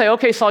 He didn't say,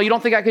 okay, Saul, you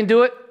don't think I can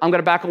do it? I'm going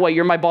to back away.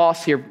 You're my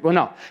boss here. Well,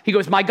 no. He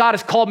goes, my God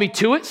has called me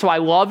to it, so I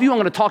love you. I'm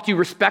going to talk to you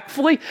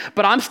respectfully,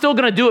 but I'm still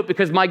going to do it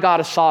because my God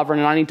is sovereign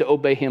and I need to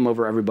obey him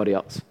over everybody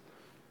else.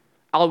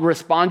 I'll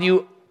respond to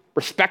you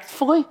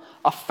respectfully,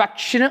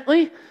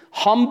 affectionately,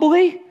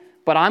 humbly,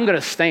 but I'm going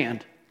to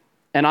stand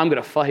and I'm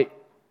going to fight.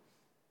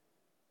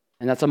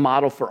 And that's a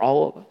model for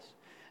all of us.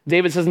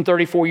 David says in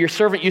 34, your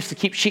servant used to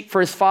keep sheep for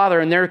his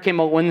father, and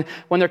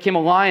when there came a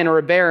lion or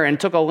a bear and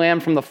took a lamb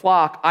from the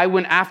flock, I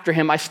went after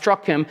him, I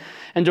struck him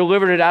and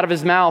delivered it out of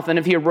his mouth, and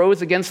if he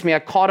arose against me, I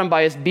caught him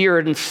by his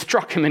beard and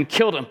struck him and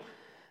killed him.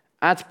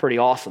 That's pretty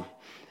awesome.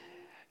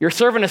 Your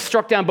servant has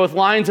struck down both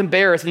lions and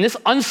bears, and this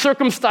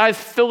uncircumcised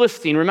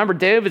Philistine, remember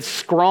David's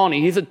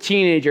scrawny, he's a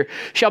teenager,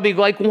 shall be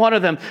like one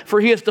of them, for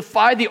he has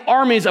defied the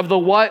armies of the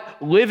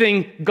what?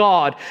 Living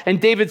God.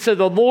 And David said,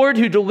 the Lord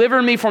who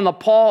delivered me from the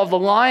paw of the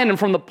lion and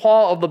from the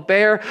paw of the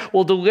bear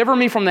will deliver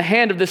me from the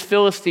hand of this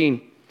Philistine.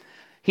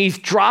 He's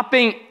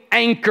dropping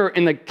anchor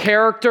in the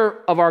character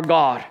of our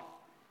God.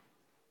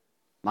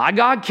 My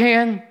God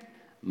can,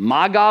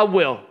 my God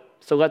will.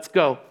 So let's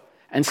go.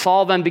 And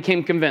Saul then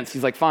became convinced.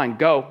 He's like, fine,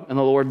 go, and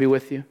the Lord be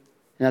with you. And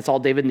that's all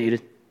David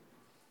needed.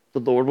 The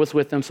Lord was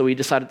with him, so he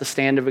decided to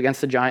stand against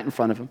the giant in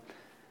front of him.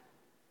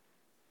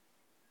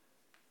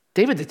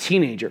 David's a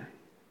teenager.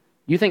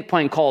 You think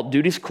playing Call of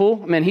Duty's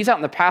cool? Man, he's out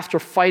in the pasture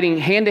fighting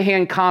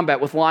hand-to-hand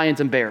combat with lions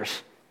and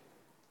bears.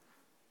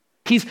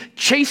 He's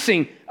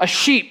chasing a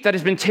sheep that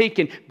has been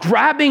taken,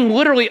 grabbing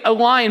literally a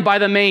lion by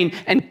the mane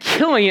and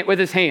killing it with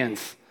his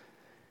hands.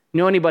 You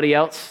know anybody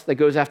else that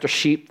goes after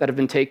sheep that have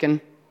been taken?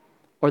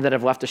 Or that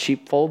have left a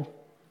sheepfold,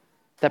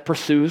 that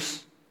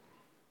pursues?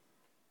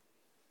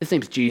 His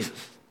name's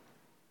Jesus.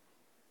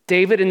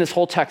 David in this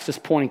whole text is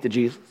pointing to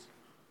Jesus.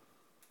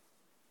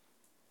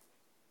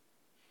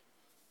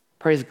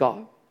 Praise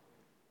God.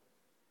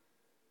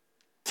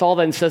 Saul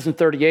then says in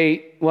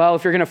 38, well,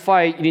 if you're going to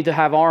fight, you need to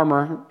have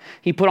armor.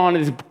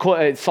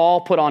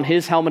 Saul put on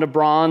his helmet of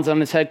bronze on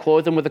his head,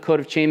 clothed him with a coat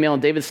of chainmail,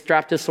 and David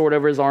strapped his sword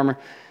over his armor.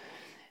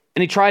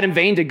 And he tried in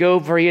vain to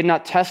go, for he had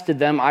not tested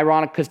them.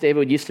 Ironic, because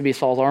David used to be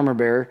Saul's armor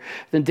bearer.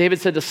 Then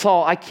David said to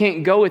Saul, I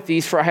can't go with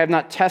these, for I have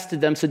not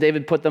tested them. So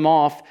David put them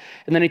off.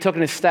 And then he took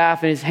his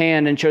staff in his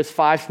hand and chose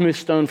 5 smooth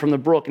stones from the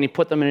brook, and he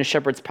put them in his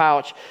shepherd's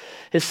pouch.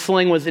 His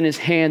sling was in his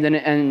hand,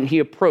 and he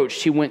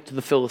approached. He went to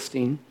the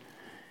Philistine.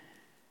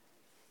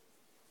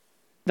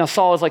 Now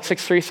Saul is like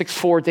 6'3",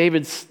 6'4".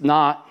 David's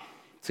not.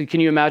 So can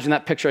you imagine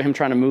that picture of him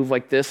trying to move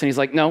like this? And he's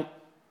like, no,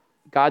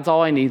 God's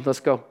all I need. Let's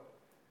go.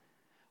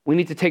 We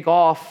need to take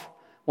off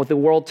what the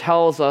world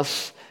tells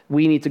us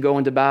we need to go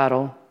into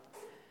battle.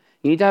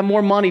 You need to have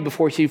more money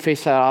before you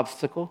face that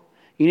obstacle.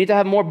 You need to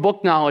have more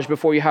book knowledge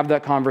before you have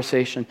that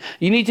conversation.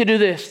 You need to do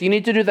this. You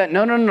need to do that.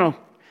 No.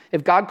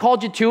 If God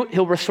called you to it,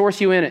 he'll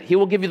resource you in it. He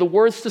will give you the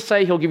words to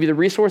say. He'll give you the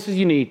resources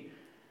you need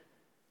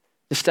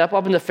to step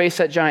up and to face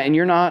that giant, and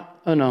you're not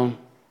alone.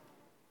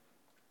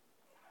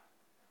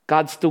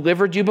 God's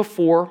delivered you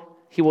before.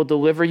 He will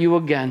deliver you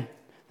again.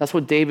 That's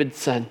what David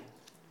said.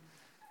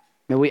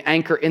 May we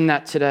anchor in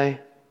that today.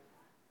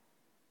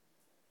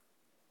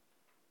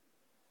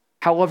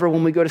 However,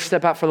 when we go to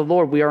step out for the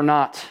Lord, we are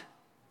not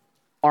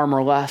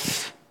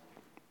armorless.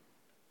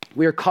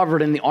 We are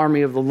covered in the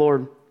army of the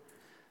Lord.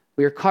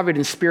 We are covered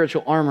in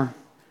spiritual armor.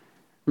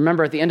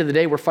 Remember, at the end of the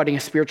day, we're fighting a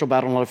spiritual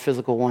battle, not a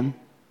physical one.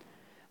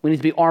 We need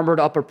to be armored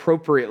up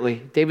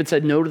appropriately. David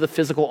said no to the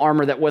physical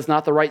armor that was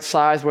not the right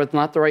size, was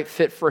not the right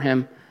fit for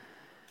him.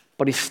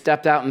 but he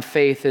stepped out in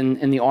faith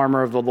in the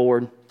armor of the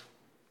Lord.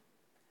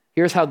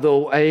 Here's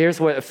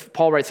what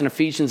Paul writes in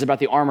Ephesians about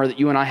the armor that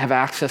you and I have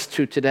access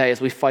to today as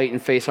we fight and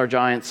face our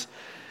giants.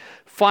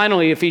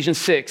 Finally, Ephesians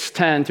 6,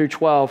 10 through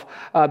 12,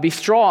 be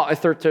strong,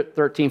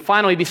 13.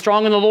 Finally, be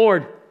strong in the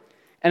Lord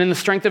and in the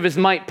strength of his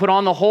might. Put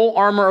on the whole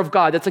armor of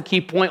God. That's a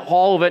key point,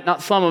 all of it,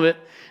 not some of it.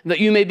 That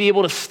you may be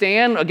able to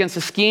stand against the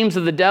schemes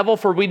of the devil,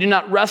 for we do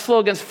not wrestle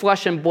against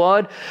flesh and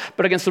blood,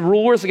 but against the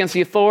rulers, against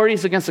the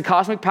authorities, against the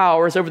cosmic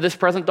powers over this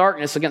present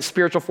darkness, against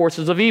spiritual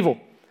forces of evil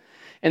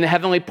in the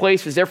heavenly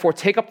places. Therefore,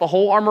 take up the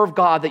whole armor of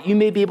God, that you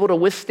may be able to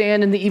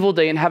withstand in the evil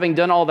day, and having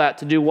done all that,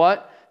 to do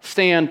what?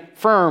 Stand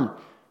firm.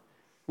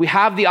 We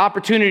have the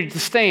opportunity to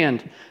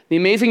stand. The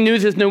amazing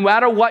news is no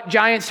matter what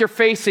giants you're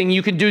facing,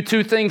 you can do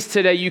two things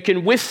today. You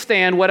can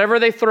withstand whatever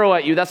they throw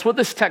at you. That's what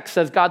this text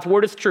says. God's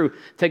word is true.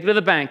 Take it to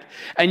the bank.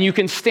 And you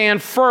can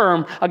stand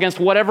firm against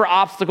whatever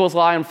obstacles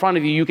lie in front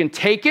of you. You can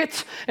take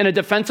it in a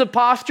defensive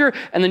posture,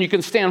 and then you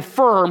can stand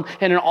firm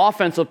in an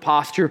offensive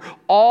posture,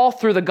 all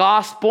through the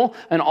gospel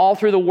and all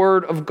through the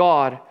word of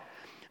God.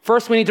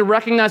 First, we need to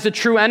recognize the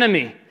true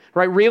enemy.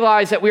 Right?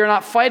 Realize that we are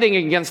not fighting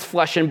against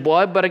flesh and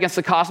blood, but against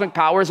the cosmic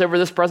powers over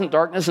this present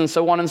darkness and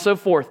so on and so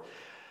forth.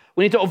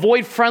 We need to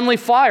avoid friendly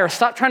fire.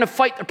 Stop trying to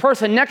fight the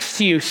person next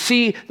to you.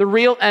 See the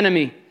real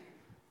enemy.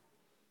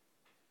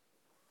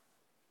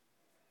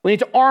 We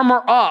need to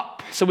armor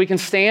up so we can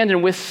stand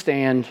and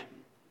withstand.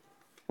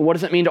 What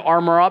does it mean to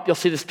armor up? You'll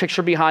see this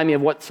picture behind me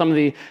of what some of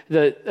the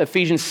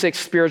Ephesians 6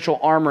 spiritual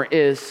armor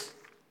is.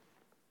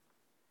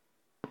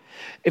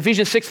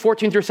 Ephesians 6,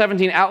 14 through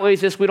 17 outlays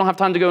this. We don't have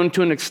time to go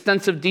into an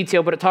extensive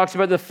detail, but it talks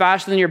about the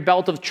fasten your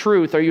belt of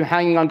truth. Are you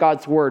hanging on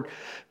God's word?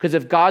 Because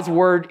if God's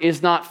word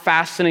is not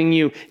fastening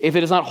you, if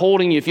it is not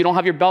holding you, if you don't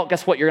have your belt,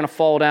 guess what? You're going to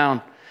fall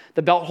down.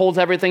 The belt holds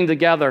everything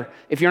together.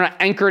 If you're not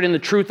anchored in the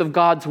truth of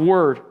God's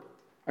word,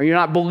 or you're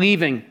not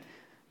believing,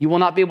 you will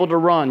not be able to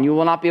run. You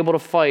will not be able to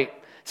fight.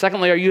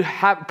 Secondly, are you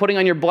putting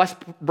on your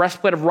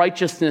breastplate of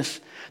righteousness?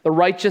 The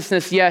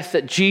righteousness, yes,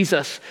 that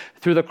Jesus,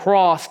 through the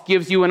cross,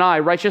 gives you and I.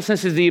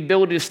 Righteousness is the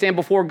ability to stand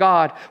before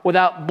God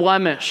without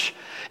blemish.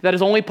 That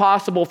is only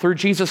possible through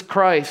Jesus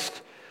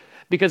Christ.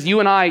 Because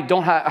you and I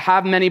don't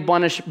have many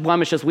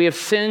blemishes. We have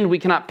sinned. We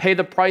cannot pay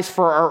the price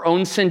for our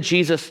own sin.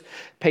 Jesus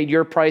paid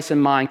your price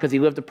and mine because he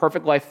lived a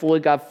perfect life,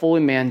 fully God,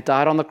 fully man,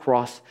 died on the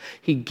cross.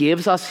 He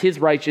gives us his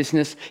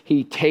righteousness.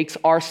 He takes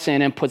our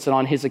sin and puts it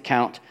on his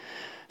account.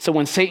 So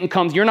when Satan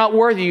comes, you're not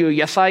worthy.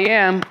 Yes, I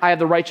am. I have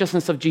the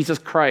righteousness of Jesus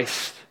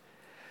Christ.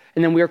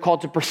 And then we are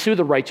called to pursue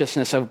the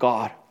righteousness of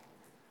God.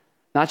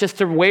 Not just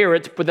to wear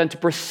it, but then to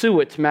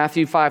pursue it.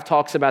 Matthew 5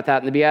 talks about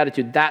that in the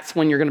Beatitude. That's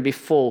when you're going to be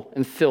full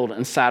and filled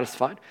and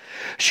satisfied.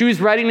 Choose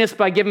readiness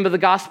by giving to the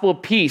gospel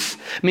of peace,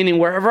 meaning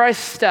wherever I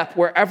step,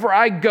 wherever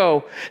I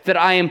go, that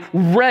I am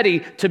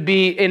ready to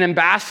be an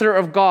ambassador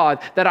of God,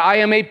 that I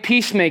am a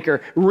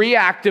peacemaker,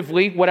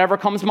 reactively, whatever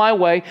comes my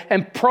way,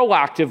 and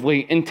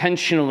proactively,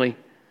 intentionally.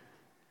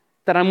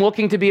 That I'm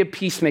looking to be a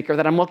peacemaker,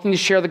 that I'm looking to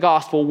share the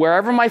gospel.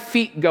 Wherever my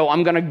feet go,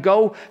 I'm going to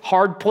go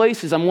hard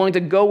places. I'm willing to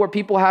go where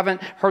people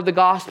haven't heard the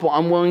gospel.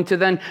 I'm willing to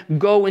then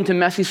go into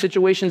messy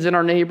situations in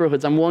our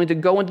neighborhoods. I'm willing to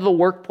go into the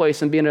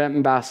workplace and be an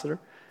ambassador.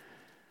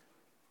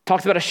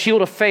 Talks about a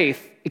shield of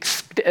faith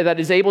that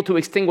is able to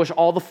extinguish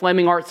all the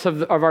flaming arts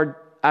of our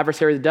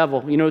adversary, the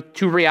devil. You know,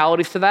 two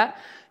realities to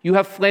that. You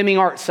have flaming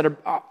arts that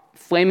are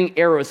flaming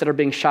arrows that are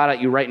being shot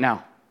at you right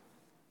now.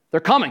 They're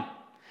coming.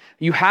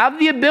 You have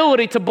the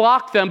ability to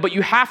block them, but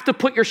you have to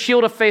put your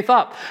shield of faith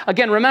up.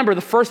 Again, remember, the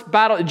first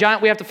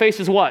giant we have to face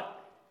is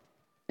what?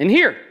 In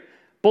here.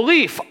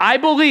 Belief. I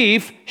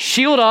believe,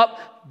 shield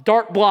up,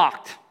 dart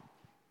blocked.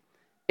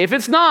 If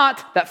it's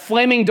not, that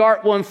flaming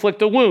dart will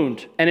inflict a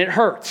wound, and it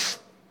hurts.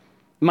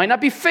 It might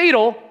not be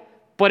fatal,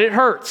 but it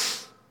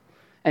hurts.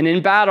 And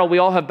in battle, we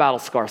all have battle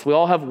scars. We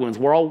all have wounds.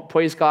 We're all,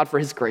 praise God for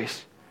his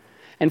grace.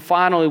 And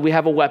finally, we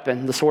have a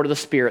weapon, the sword of the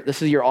Spirit.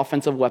 This is your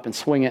offensive weapon.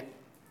 Swing it.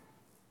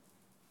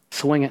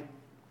 Swing it,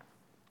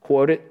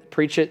 quote it,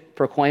 preach it,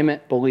 proclaim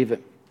it, believe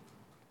it.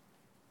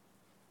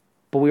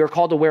 But we are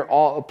called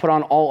to put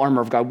on all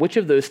armor of God. Which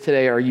of those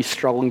today are you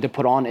struggling to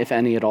put on, if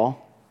any at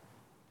all?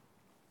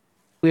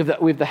 We have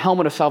the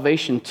helmet of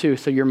salvation too.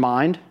 So your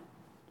mind,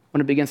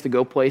 when it begins to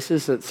go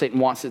places that Satan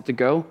wants it to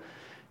go,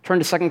 turn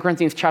to 2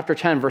 Corinthians chapter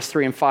 10, verse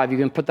 3 and 5. You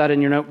can put that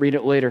in your note, read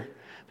it later.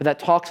 But that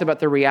talks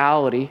about the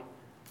reality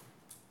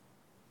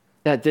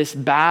that this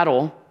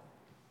battle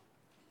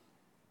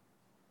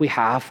we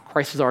have,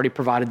 Christ has already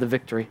provided the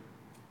victory.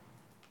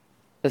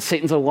 That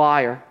Satan's a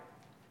liar,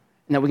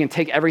 and that we can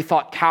take every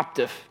thought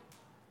captive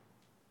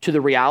to the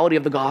reality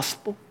of the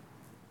gospel.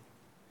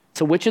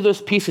 So which of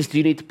those pieces do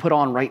you need to put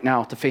on right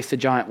now to face the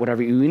giant,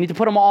 whatever you need to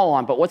put them all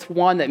on, but what's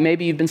one that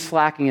maybe you've been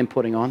slacking in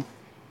putting on?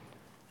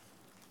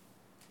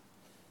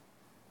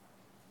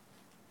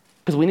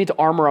 Because we need to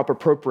armor up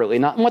appropriately,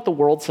 not in what the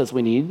world says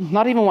we need,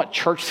 not even what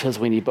church says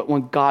we need, but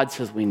what God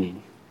says we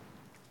need.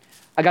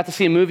 I got to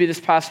see a movie this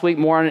past week,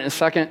 more on it in a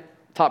second,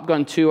 Top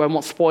Gun 2. I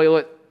won't spoil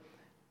it.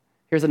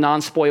 Here's a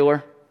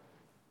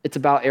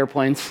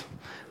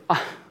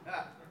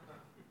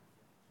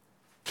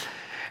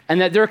And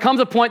that there comes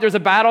a point, there's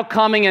a battle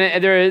coming,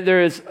 and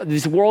there's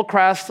these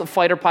world-class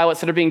fighter pilots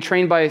that are being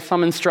trained by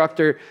some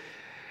instructor,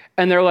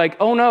 and they're like,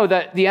 oh no,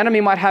 that the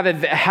enemy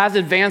has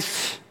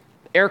advanced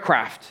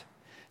aircraft,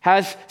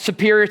 has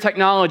superior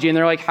technology, and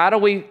they're like, how do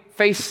we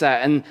face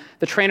that? And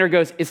the trainer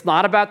goes, it's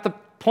not about the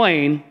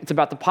plane, it's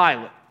about the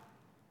pilot.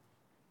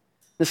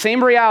 The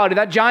same reality,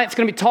 that giant's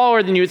going to be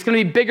taller than you, it's going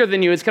to be bigger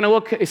than you, it's going to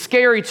look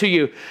scary to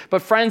you.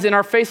 But friends, in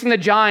our facing the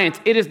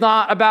giant, it is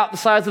not about the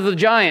size of the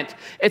giant,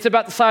 it's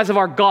about the size of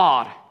our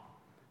God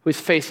who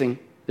is facing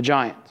the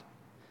giant.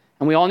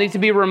 And we all need to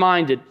be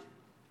reminded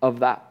of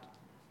that.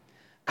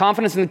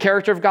 Confidence in the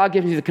character of God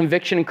gives you the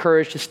conviction and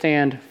courage to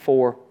stand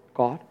for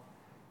God.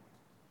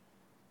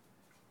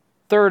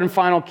 Third and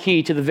final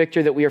key to the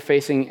victory that we are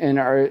facing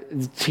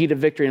key to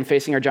victory in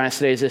facing our giants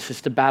today is this, is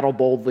to battle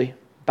boldly.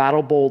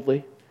 Battle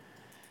boldly.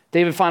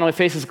 David finally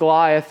faces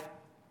Goliath.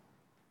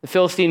 The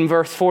Philistine, in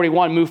verse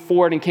 41, moved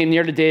forward and came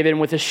near to David,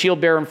 and with his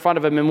shield bearer in front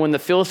of him. And when the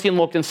Philistine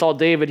looked and saw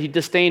David, he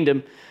disdained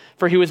him,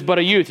 for he was but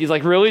a youth. He's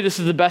like, really? This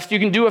is the best you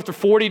can do after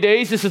 40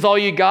 days? This is all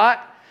you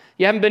got?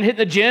 You haven't been hitting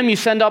the gym? You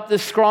send up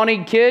this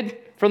scrawny kid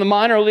from the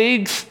minor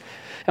leagues?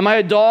 Am I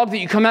a dog that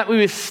you come at me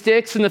with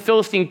sticks? And the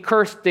Philistine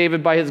cursed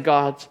David by his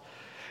gods.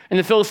 And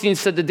the Philistine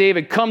said to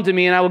David, come to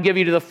me, and I will give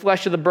you to the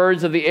flesh of the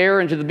birds of the air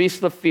and to the beasts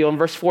of the field. In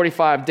verse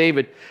 45,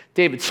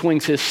 David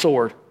swings his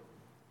sword.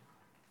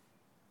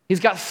 He's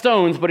got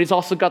stones, but he's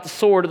also got the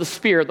sword of the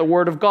Spirit, the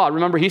Word of God.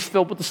 Remember, he's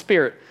filled with the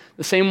Spirit,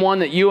 the same one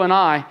that you and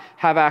I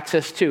have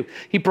access to.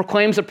 He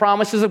proclaims the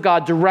promises of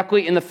God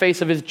directly in the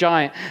face of his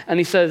giant. And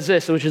he says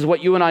this, which is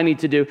what you and I need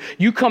to do.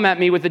 You come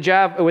at me with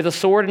a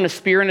sword and a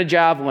spear and a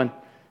javelin.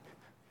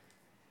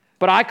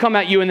 But I come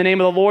at you in the name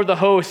of the Lord, the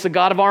hosts, the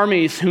God of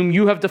armies, whom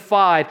you have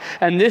defied.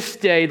 And this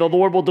day the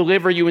Lord will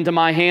deliver you into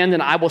my hand,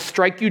 and I will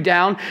strike you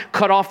down,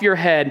 cut off your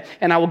head,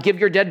 and I will give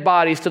your dead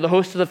bodies to the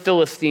host of the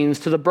Philistines,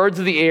 to the birds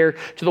of the air,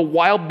 to the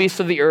wild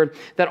beasts of the earth,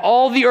 that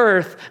all the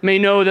earth may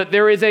know that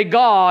there is a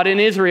God in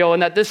Israel,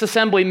 and that this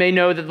assembly may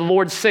know that the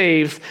Lord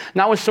saves,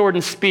 not with sword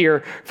and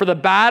spear. For the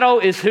battle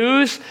is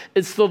whose?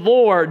 It's the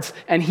Lord's,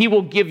 and he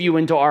will give you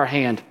into our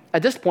hand.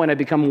 At this point,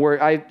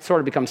 I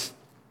sort of become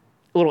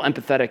a little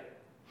empathetic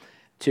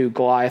to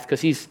Goliath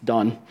because he's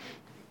done.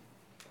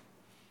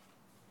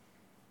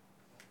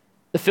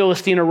 The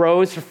Philistine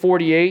arose for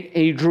 48,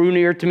 and he drew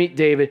near to meet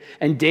David,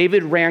 and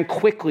David ran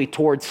quickly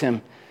towards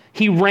him.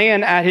 He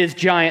ran at his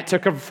giant to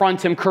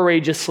confront him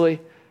courageously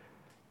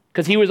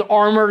because he was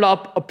armored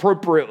up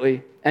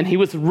appropriately, and he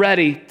was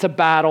ready to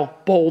battle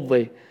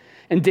boldly.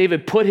 And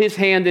David put his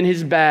hand in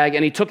his bag,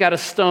 and he took out a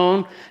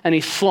stone, and he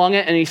slung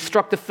it, and he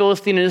struck the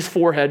Philistine in his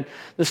forehead.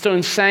 The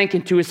stone sank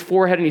into his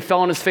forehead, and he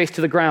fell on his face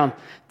to the ground.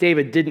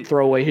 David didn't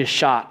throw away his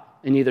shot,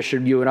 and neither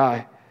should you and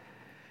I.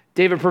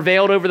 David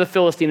prevailed over the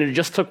Philistine, and it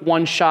just took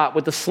one shot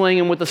with the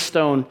sling and with the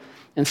stone,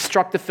 and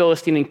struck the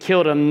Philistine and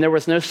killed him. And there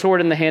was no sword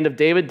in the hand of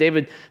David.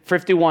 David,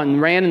 51,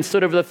 ran and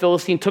stood over the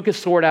Philistine, took his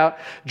sword out,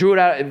 drew it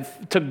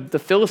out, took the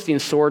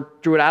Philistine's sword,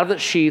 drew it out of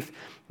its sheath,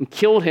 and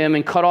killed him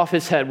and cut off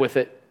his head with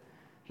it.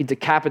 He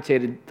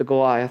decapitated the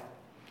Goliath.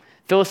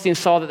 Philistines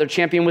saw that their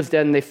champion was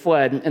dead, and they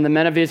fled. And the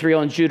men of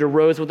Israel and Judah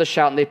rose with a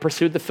shout, and they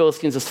pursued the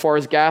Philistines as far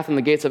as Gath and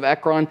the gates of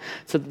Ekron,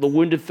 so that the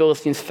wounded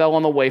Philistines fell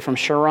on the way from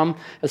Shuram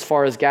as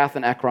far as Gath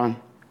and Ekron.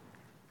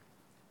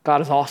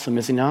 God is awesome,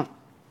 is he not?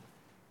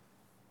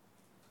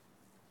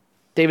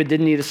 David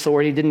didn't need a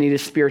sword. He didn't need a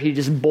spear. He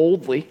just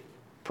boldly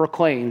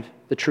proclaimed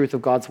the truth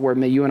of God's word.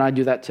 May you and I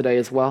do that today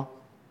as well.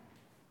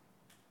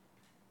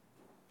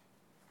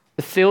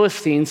 The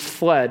Philistines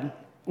fled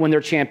when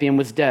their champion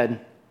was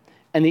dead.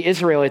 And the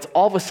Israelites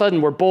all of a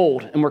sudden were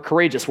bold and were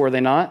courageous, were they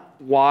not?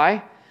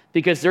 Why?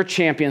 Because their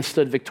champion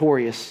stood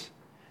victorious.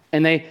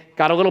 And they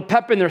got a little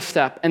pep in their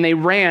step, and they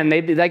ran.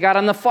 They got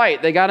in the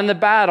fight. They got in the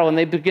battle, and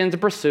they began to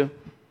pursue.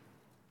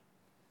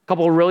 A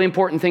couple of really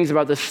important things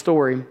about this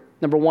story.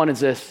 Number one is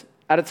this.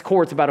 At its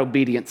core, it's about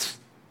obedience.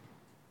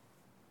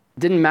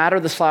 It didn't matter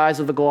the size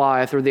of the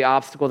Goliath or the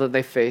obstacle that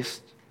they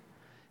faced.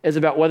 It's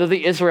about whether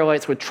the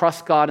Israelites would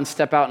trust God and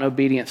step out in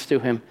obedience to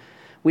him.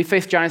 We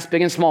face giants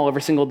big and small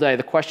every single day.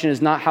 The question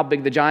is not how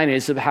big the giant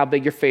is, but how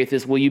big your faith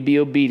is. Will you be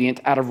obedient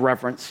out of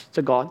reverence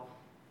to God?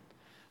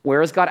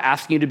 Where is God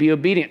asking you to be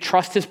obedient?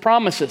 Trust his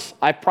promises.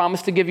 I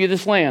promise to give you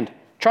this land.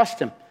 Trust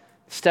him.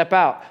 Step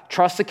out.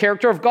 Trust the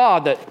character of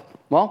God that,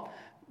 well,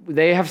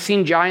 they have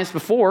seen giants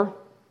before,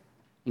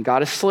 and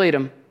God has slayed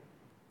them.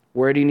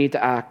 Where do you need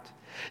to act?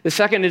 The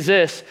second is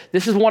this.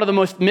 This is one of the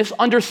most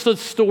misunderstood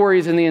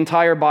stories in the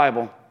entire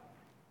Bible.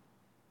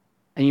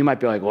 And you might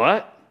be like,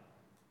 what?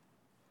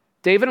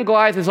 David and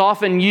Goliath is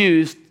often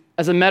used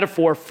as a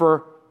metaphor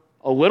for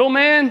a little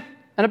man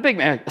and a big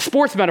man, a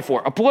sports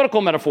metaphor, a political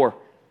metaphor,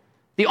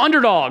 the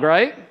underdog,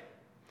 right?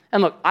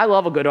 And look, I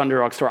love a good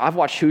underdog story. I've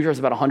watched Hoosiers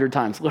about 100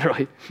 times,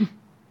 literally.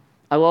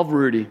 I love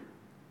Rudy.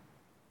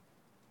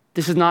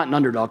 This is not an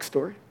underdog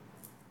story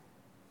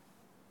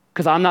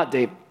because I'm not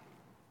David.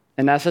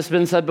 And as has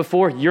been said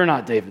before, you're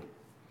not David.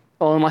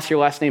 Well, unless your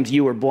last name's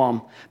you or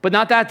Blum, but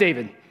not that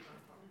David.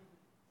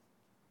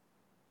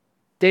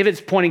 David's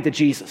pointing to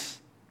Jesus.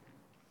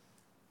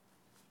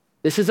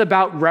 This is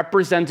about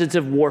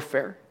representative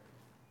warfare.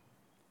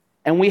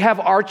 And we have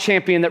our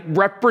champion that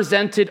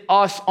represented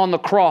us on the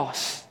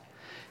cross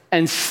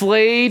and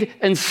slayed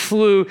and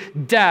slew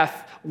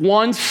death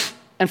once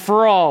and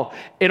for all.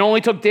 It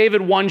only took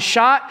David one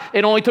shot.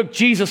 It only took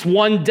Jesus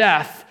one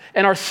death.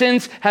 And our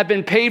sins have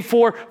been paid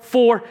for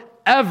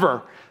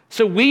forever.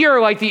 So we are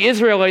like the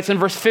Israelites in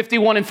verse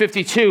 51 and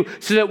 52,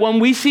 so that when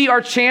we see our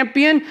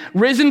champion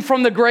risen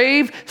from the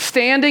grave,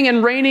 standing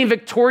and reigning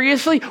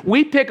victoriously,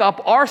 we pick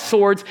up our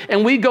swords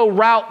and we go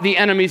rout the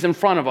enemies in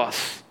front of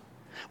us.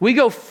 We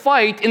go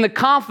fight in the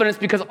confidence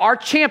because our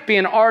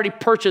champion already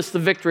purchased the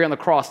victory on the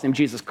cross named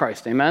Jesus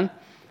Christ. Amen?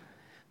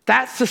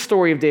 That's the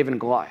story of David and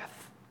Goliath.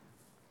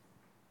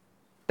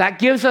 That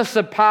gives us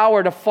the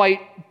power to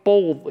fight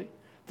boldly.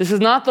 This is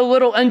not the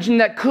little engine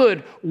that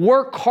could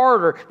work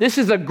harder. This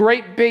is a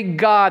great big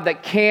God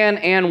that can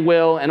and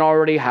will and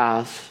already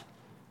has.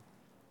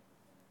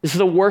 This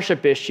is a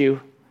worship issue.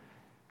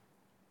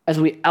 As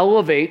we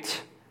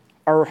elevate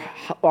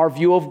our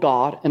view of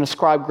God and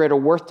ascribe greater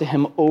worth to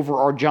him over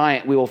our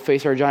giant, we will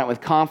face our giant with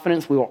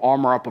confidence, we will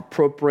armor up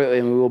appropriately,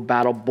 and we will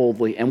battle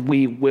boldly, and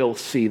we will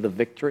see the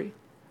victory.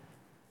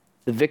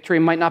 The victory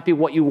might not be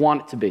what you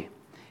want it to be.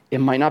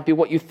 It might not be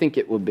what you think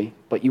it would be,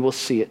 but you will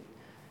see it.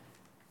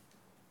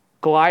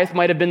 Goliath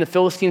might have been the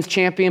Philistines'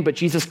 champion, but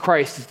Jesus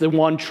Christ is the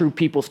one true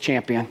people's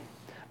champion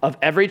of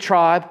every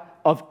tribe,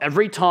 of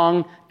every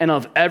tongue, and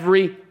of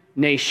every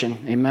nation.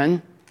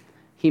 Amen?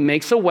 He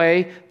makes a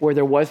way where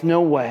there was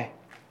no way,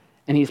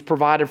 and he's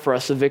provided for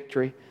us a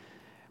victory.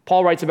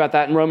 Paul writes about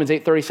that in Romans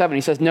 8:37.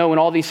 He says, no, in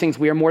all these things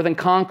we are more than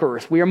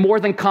conquerors. We are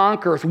more than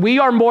conquerors. We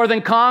are more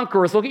than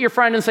conquerors. Look at your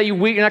friend and say,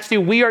 next to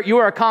you, you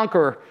are a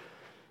conqueror.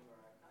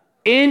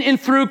 In and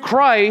through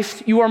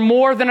Christ, you are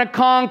more than a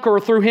conqueror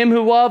through him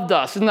who loved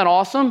us. Isn't that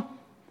awesome?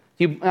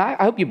 I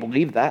hope you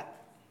believe that.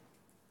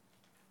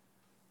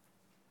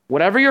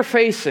 Whatever you're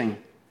facing,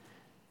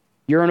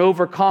 you're an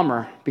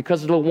overcomer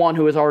because of the one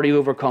who has already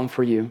overcome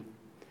for you.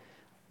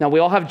 Now, we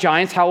all have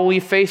giants. How will we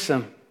face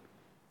them?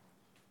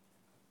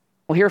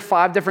 Well, here are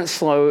 5 different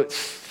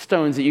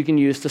stones that you can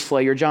use to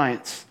slay your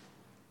giants.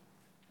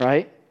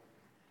 Right?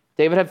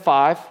 David had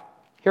 5.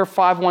 Here are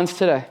 5 ones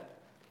today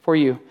for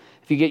you.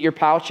 If you get your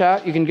pouch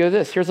out, you can go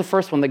this. Here's the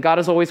first one, that God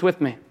is always with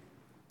me.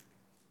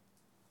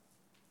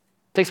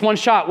 Takes one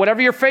shot.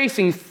 Whatever you're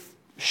facing,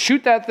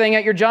 shoot that thing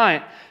at your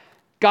giant.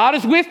 God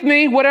is with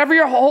me. Whatever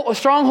your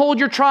stronghold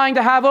you're trying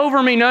to have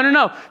over me.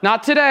 No.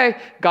 Not today.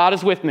 God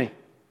is with me.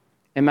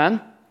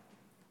 Amen?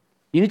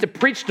 You need to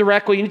preach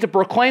directly. You need to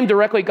proclaim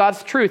directly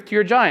God's truth to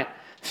your giant.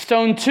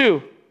 Stone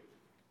 2.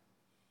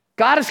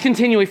 God is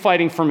continually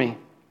fighting for me.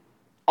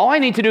 All I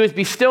need to do is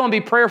be still and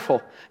be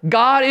prayerful.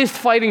 God is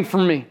fighting for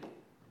me.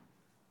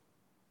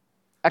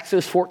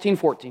 Exodus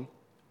 14:14.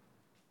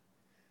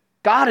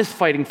 God is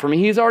fighting for me.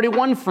 He's already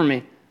won for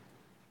me.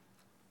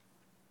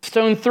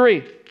 Stone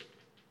 3.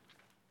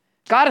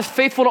 God is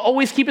faithful to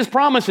always keep his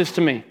promises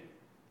to me.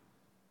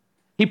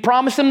 He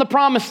promised him the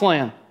promised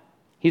land.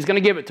 He's going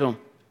to give it to him.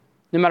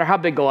 No matter how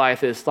big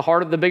Goliath is.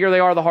 The bigger they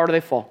are, the harder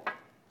they fall.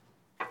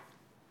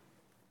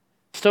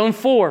 Stone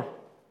 4.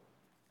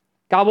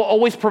 God will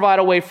always provide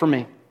a way for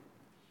me.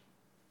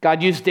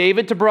 God used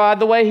David to provide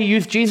the way. He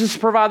used Jesus to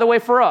provide the way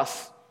for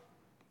us.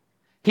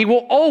 He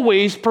will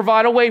always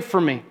provide a way for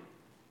me.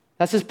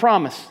 That's his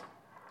promise.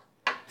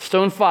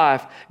 Stone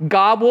 5.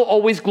 God will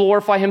always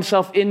glorify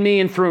himself in me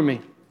and through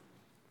me.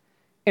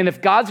 And if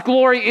God's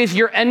glory is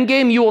your end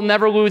game, you will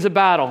never lose a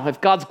battle.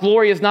 If God's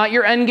glory is not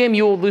your end game,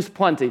 you will lose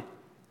plenty.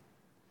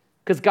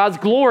 Because God's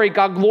glory,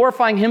 God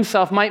glorifying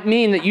himself, might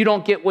mean that you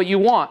don't get what you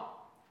want.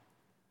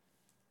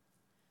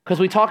 Because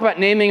we talk about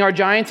naming our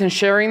giants and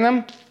sharing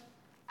them.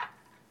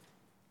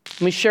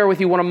 Let me share with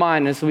you one of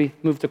mine as we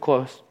move to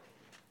close.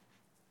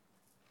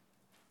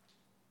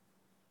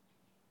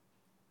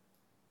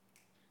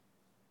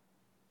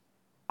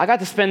 I got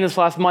to spend this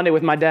last Monday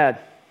with my dad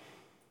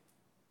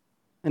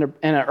in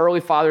an early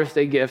Father's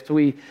Day gift.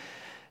 He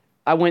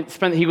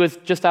was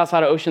just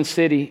outside of Ocean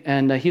City,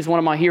 and he's one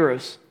of my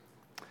heroes.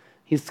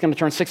 He's going to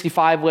turn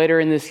 65 later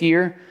in this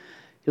year.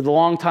 He was a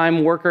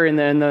long-time worker,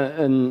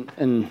 and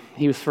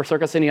he was for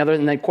Circus City,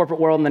 and then corporate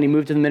world, and then he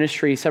moved to the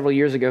ministry several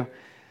years ago.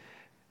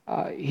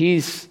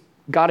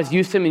 God has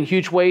used him in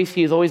huge ways.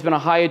 He has always been a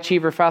high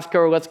achiever, fast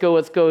goer, let's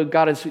go.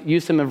 God has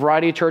used him in a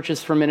variety of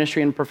churches for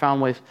ministry in profound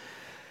ways.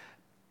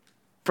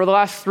 For the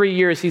last 3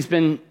 years, he's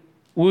been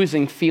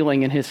losing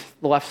feeling in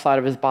the left side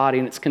of his body,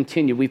 and it's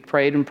continued. We've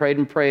prayed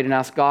and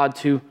asked God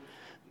to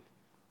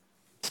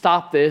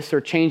stop this or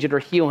change it or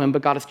heal him,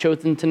 but God has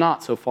chosen to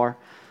not so far.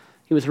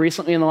 He was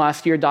recently in the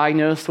last year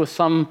diagnosed with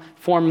some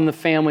form in the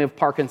family of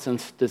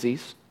Parkinson's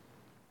disease.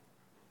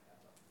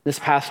 This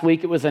past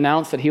week, it was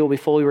announced that he will be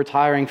fully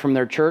retiring from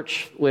their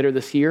church later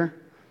this year.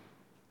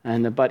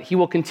 But he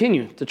will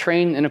continue to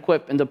train and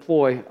equip and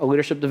deploy a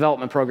leadership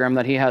development program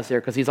that he has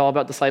there because he's all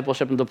about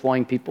discipleship and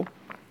deploying people.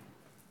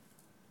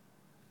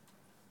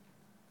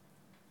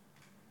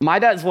 My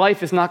dad's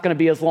life is not going to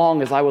be as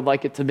long as I would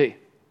like it to be.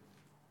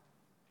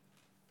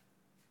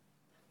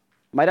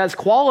 My dad's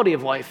quality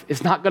of life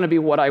is not going to be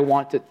what I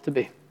want it to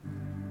be.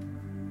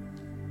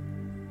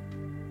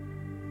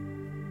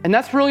 And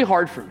that's really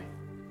hard for me.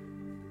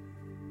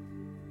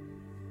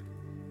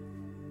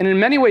 And in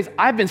many ways,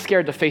 I've been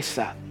scared to face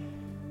that.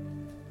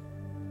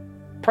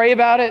 Pray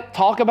about it,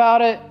 talk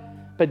about it,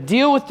 but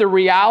deal with the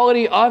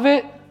reality of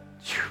it.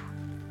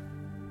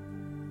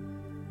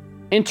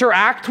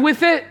 Interact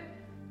with it.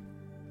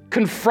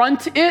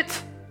 Confront it.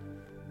 It's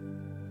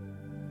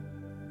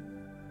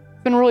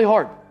been really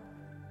hard.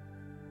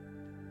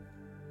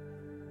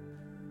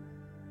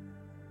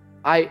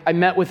 I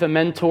met with a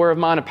mentor of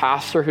mine, a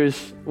pastor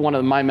who's one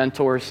of my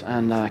mentors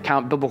and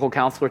biblical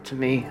counselor to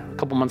me a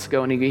couple months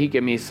ago, and he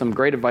gave me some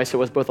great advice. It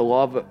was both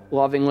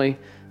lovingly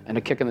and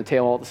a kick in the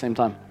tail all at the same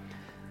time.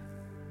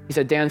 He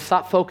said, Dan,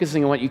 stop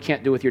focusing on what you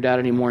can't do with your dad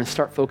anymore and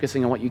start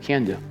focusing on what you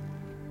can do.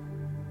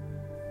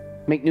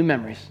 Make new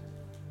memories.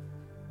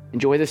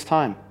 Enjoy this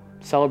time.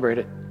 Celebrate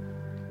it.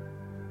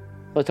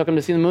 So I took him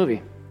to see the movie,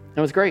 and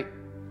it was great.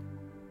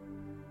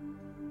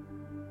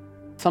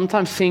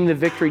 Sometimes seeing the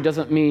victory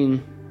doesn't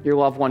mean your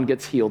loved one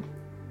gets healed.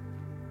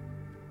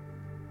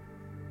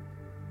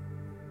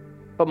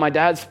 But my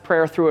dad's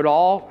prayer through it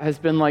all has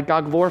been like,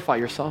 God, glorify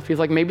yourself. He's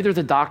like, maybe there's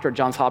a doctor at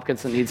Johns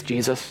Hopkins that needs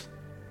Jesus.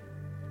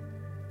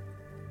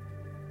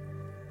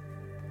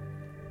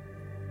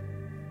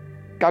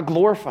 God,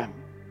 glorify him.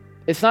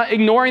 It's not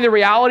ignoring the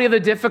reality of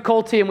the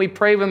difficulty, and I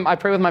pray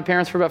with my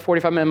parents for about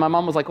 45 minutes. My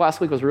mom was like, last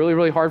week was really,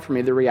 really hard for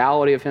me, the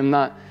reality of him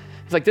not.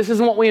 He's like, this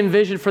isn't what we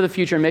envisioned for the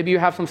future. Maybe you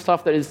have some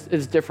stuff that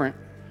is different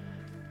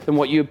than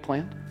what you had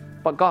planned.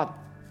 But God,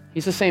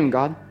 he's the same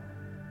God.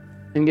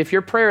 And if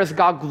your prayer is,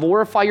 God,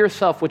 glorify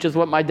yourself, which is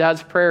what my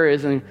dad's prayer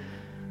is, and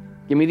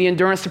give me the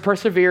endurance to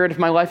persevere, and if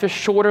my life is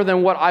shorter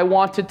than what I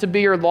want it to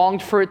be or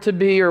longed for it to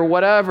be or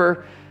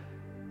whatever,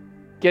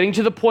 getting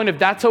to the point of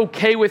that's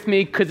okay with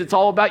me because it's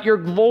all about your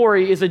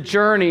glory is a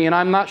journey, and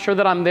I'm not sure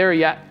that I'm there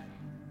yet.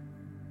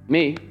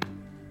 Me.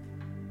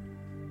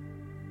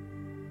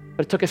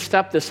 But it took a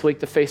step this week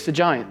to face the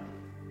giant.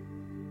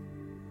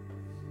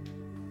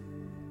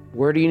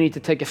 Where do you need to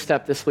take a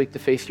step this week to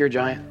face your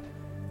giant?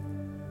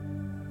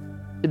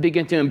 To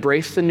begin to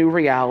embrace the new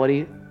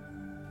reality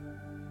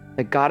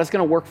that God is going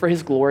to work for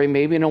his glory,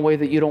 maybe in a way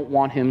that you don't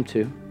want him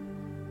to,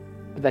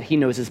 but that he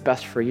knows is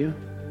best for you.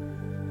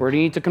 Where do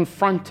you need to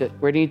confront it?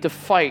 Where do you need to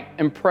fight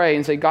and pray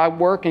and say, God,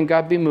 work and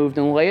God be moved,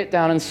 and lay it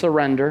down and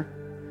surrender.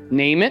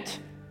 Name it,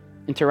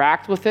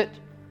 interact with it,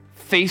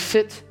 face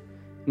it,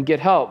 and get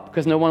help,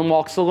 because no one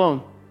walks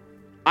alone.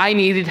 I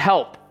needed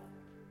help.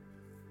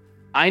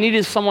 I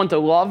needed someone to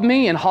love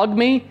me and hug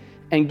me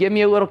and give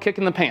me a little kick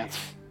in the pants.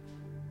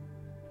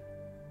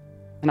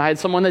 And I had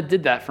someone that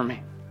did that for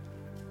me.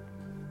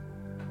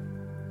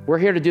 We're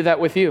here to do that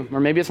with you. Or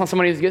maybe it's not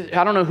somebody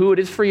I don't know who it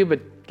is for you,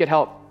 but get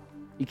help.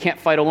 You can't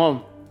fight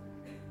alone.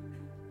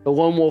 The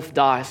lone wolf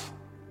dies.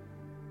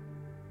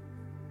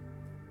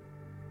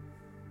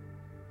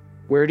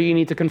 Where do you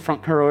need to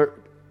confront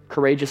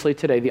courageously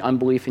today the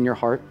unbelief in your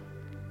heart?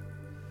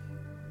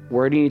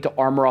 Where do you need to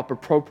armor up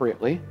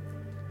appropriately?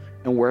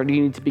 And where do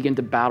you need to begin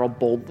to battle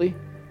boldly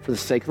for the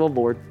sake of the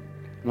Lord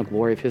and the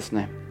glory of his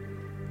name?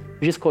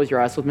 You just close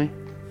your eyes with me.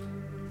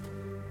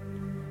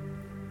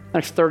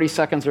 Next 30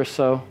 seconds or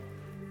so,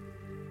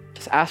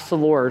 just ask the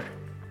Lord,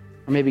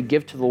 or maybe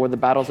give to the Lord the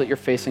battles that you're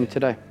facing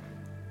today.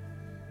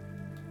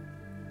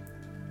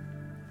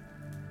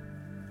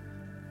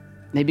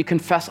 Maybe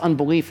confess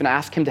unbelief and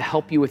ask him to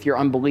help you with your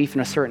unbelief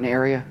in a certain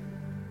area.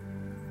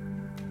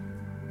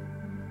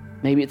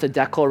 Maybe it's a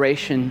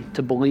declaration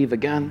to believe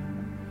again.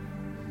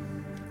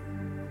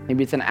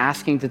 Maybe it's an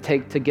asking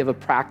to give a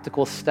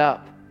practical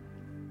step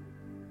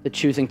to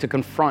choosing to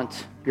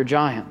confront your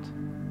giant.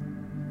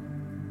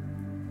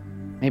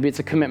 Maybe it's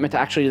a commitment to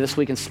actually this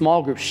week in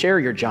small groups share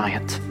your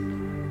giant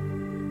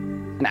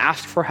and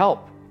ask for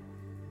help.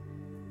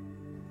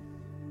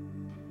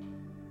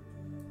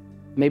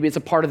 Maybe it's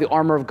a part of the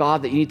armor of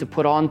God that you need to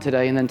put on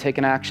today and then take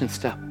an action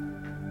step.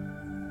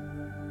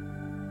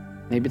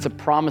 Maybe it's a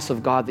promise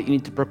of God that you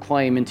need to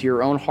proclaim into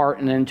your own heart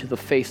and into the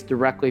face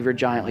directly of your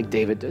giant like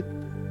David did.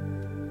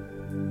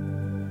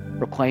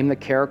 Proclaim the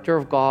character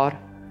of God,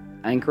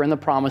 anchor in the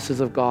promises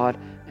of God,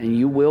 and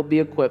you will be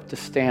equipped to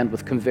stand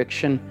with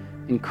conviction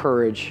and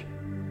courage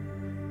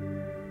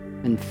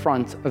in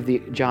front of the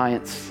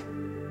giants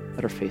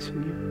that are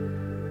facing you.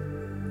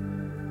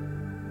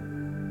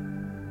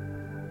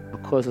 I'll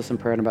close this in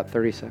prayer in about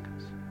 30 seconds.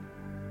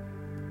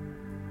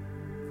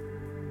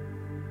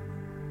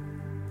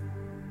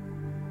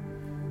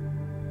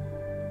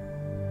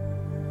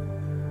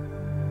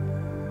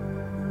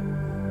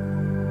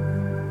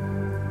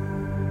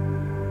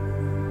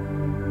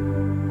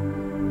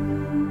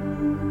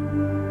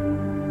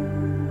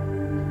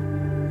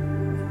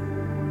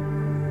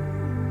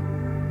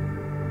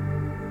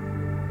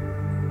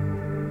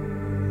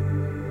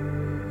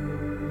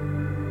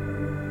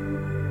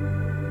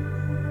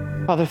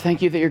 Father,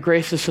 thank you that your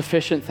grace is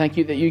sufficient. Thank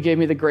you that you gave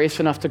me the grace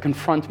enough to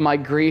confront my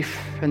grief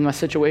and my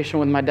situation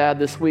with my dad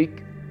this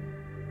week.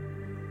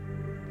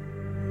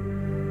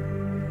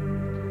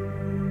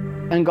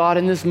 And God,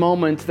 in this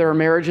moment, there are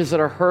marriages that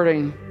are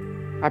hurting.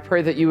 I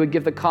pray that you would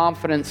give the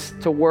confidence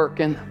to work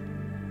and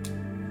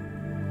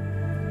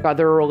God,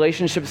 there are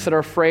relationships that are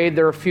afraid.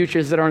 There are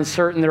futures that are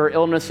uncertain. There are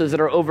illnesses that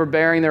are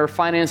overbearing. There are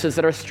finances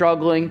that are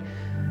struggling.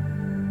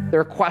 There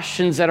are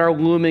questions that are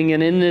looming.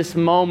 And in this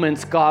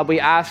moment, God, we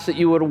ask that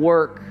you would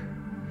work,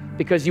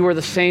 because you are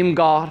the same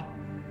God.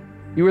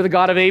 You are the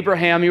God of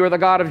Abraham. You are the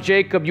God of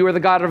Jacob. You are the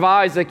God of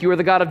Isaac. You are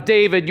the God of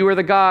David. You are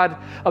the God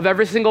of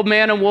every single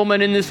man and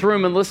woman in this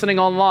room and listening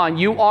online.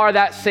 You are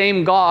that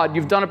same God.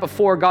 You've done it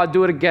before. God,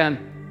 do it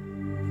again.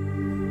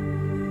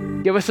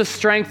 Give us the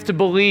strength to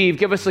believe.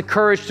 Give us the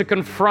courage to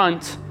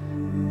confront.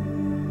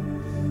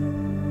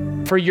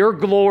 For your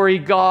glory,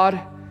 God,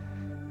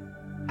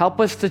 help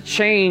us to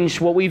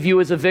change what we view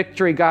as a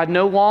victory, God,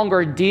 no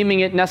longer deeming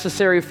it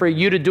necessary for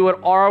you to do it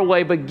our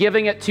way, but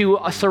giving it to you,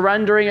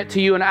 surrendering it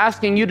to you and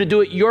asking you to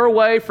do it your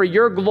way for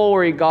your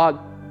glory, God.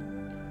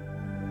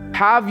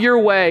 Have your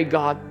way,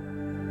 God.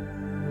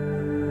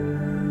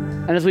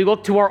 And as we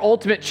look to our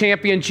ultimate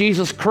champion,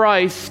 Jesus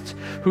Christ,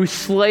 who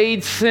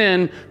slayed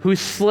sin, who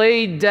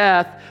slayed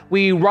death,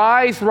 we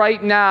rise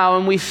right now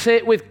and we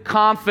sit with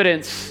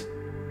confidence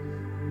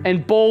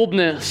and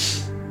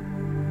boldness,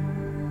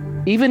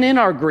 even in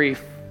our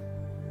grief,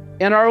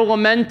 in our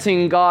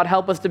lamenting. God,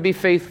 help us to be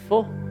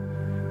faithful,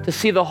 to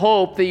see the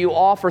hope that you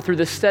offer through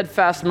the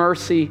steadfast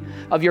mercy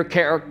of your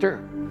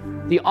character,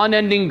 the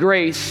unending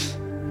grace,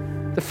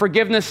 the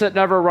forgiveness that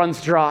never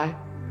runs dry,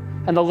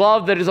 and the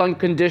love that is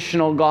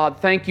unconditional. God,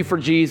 thank you for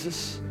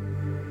Jesus.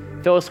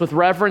 Fill us with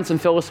reverence and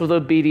fill us with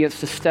obedience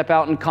to step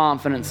out in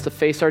confidence, to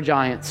face our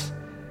giants,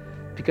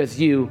 because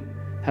you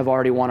have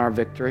already won our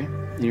victory.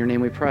 In your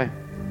name we pray.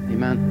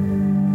 Amen.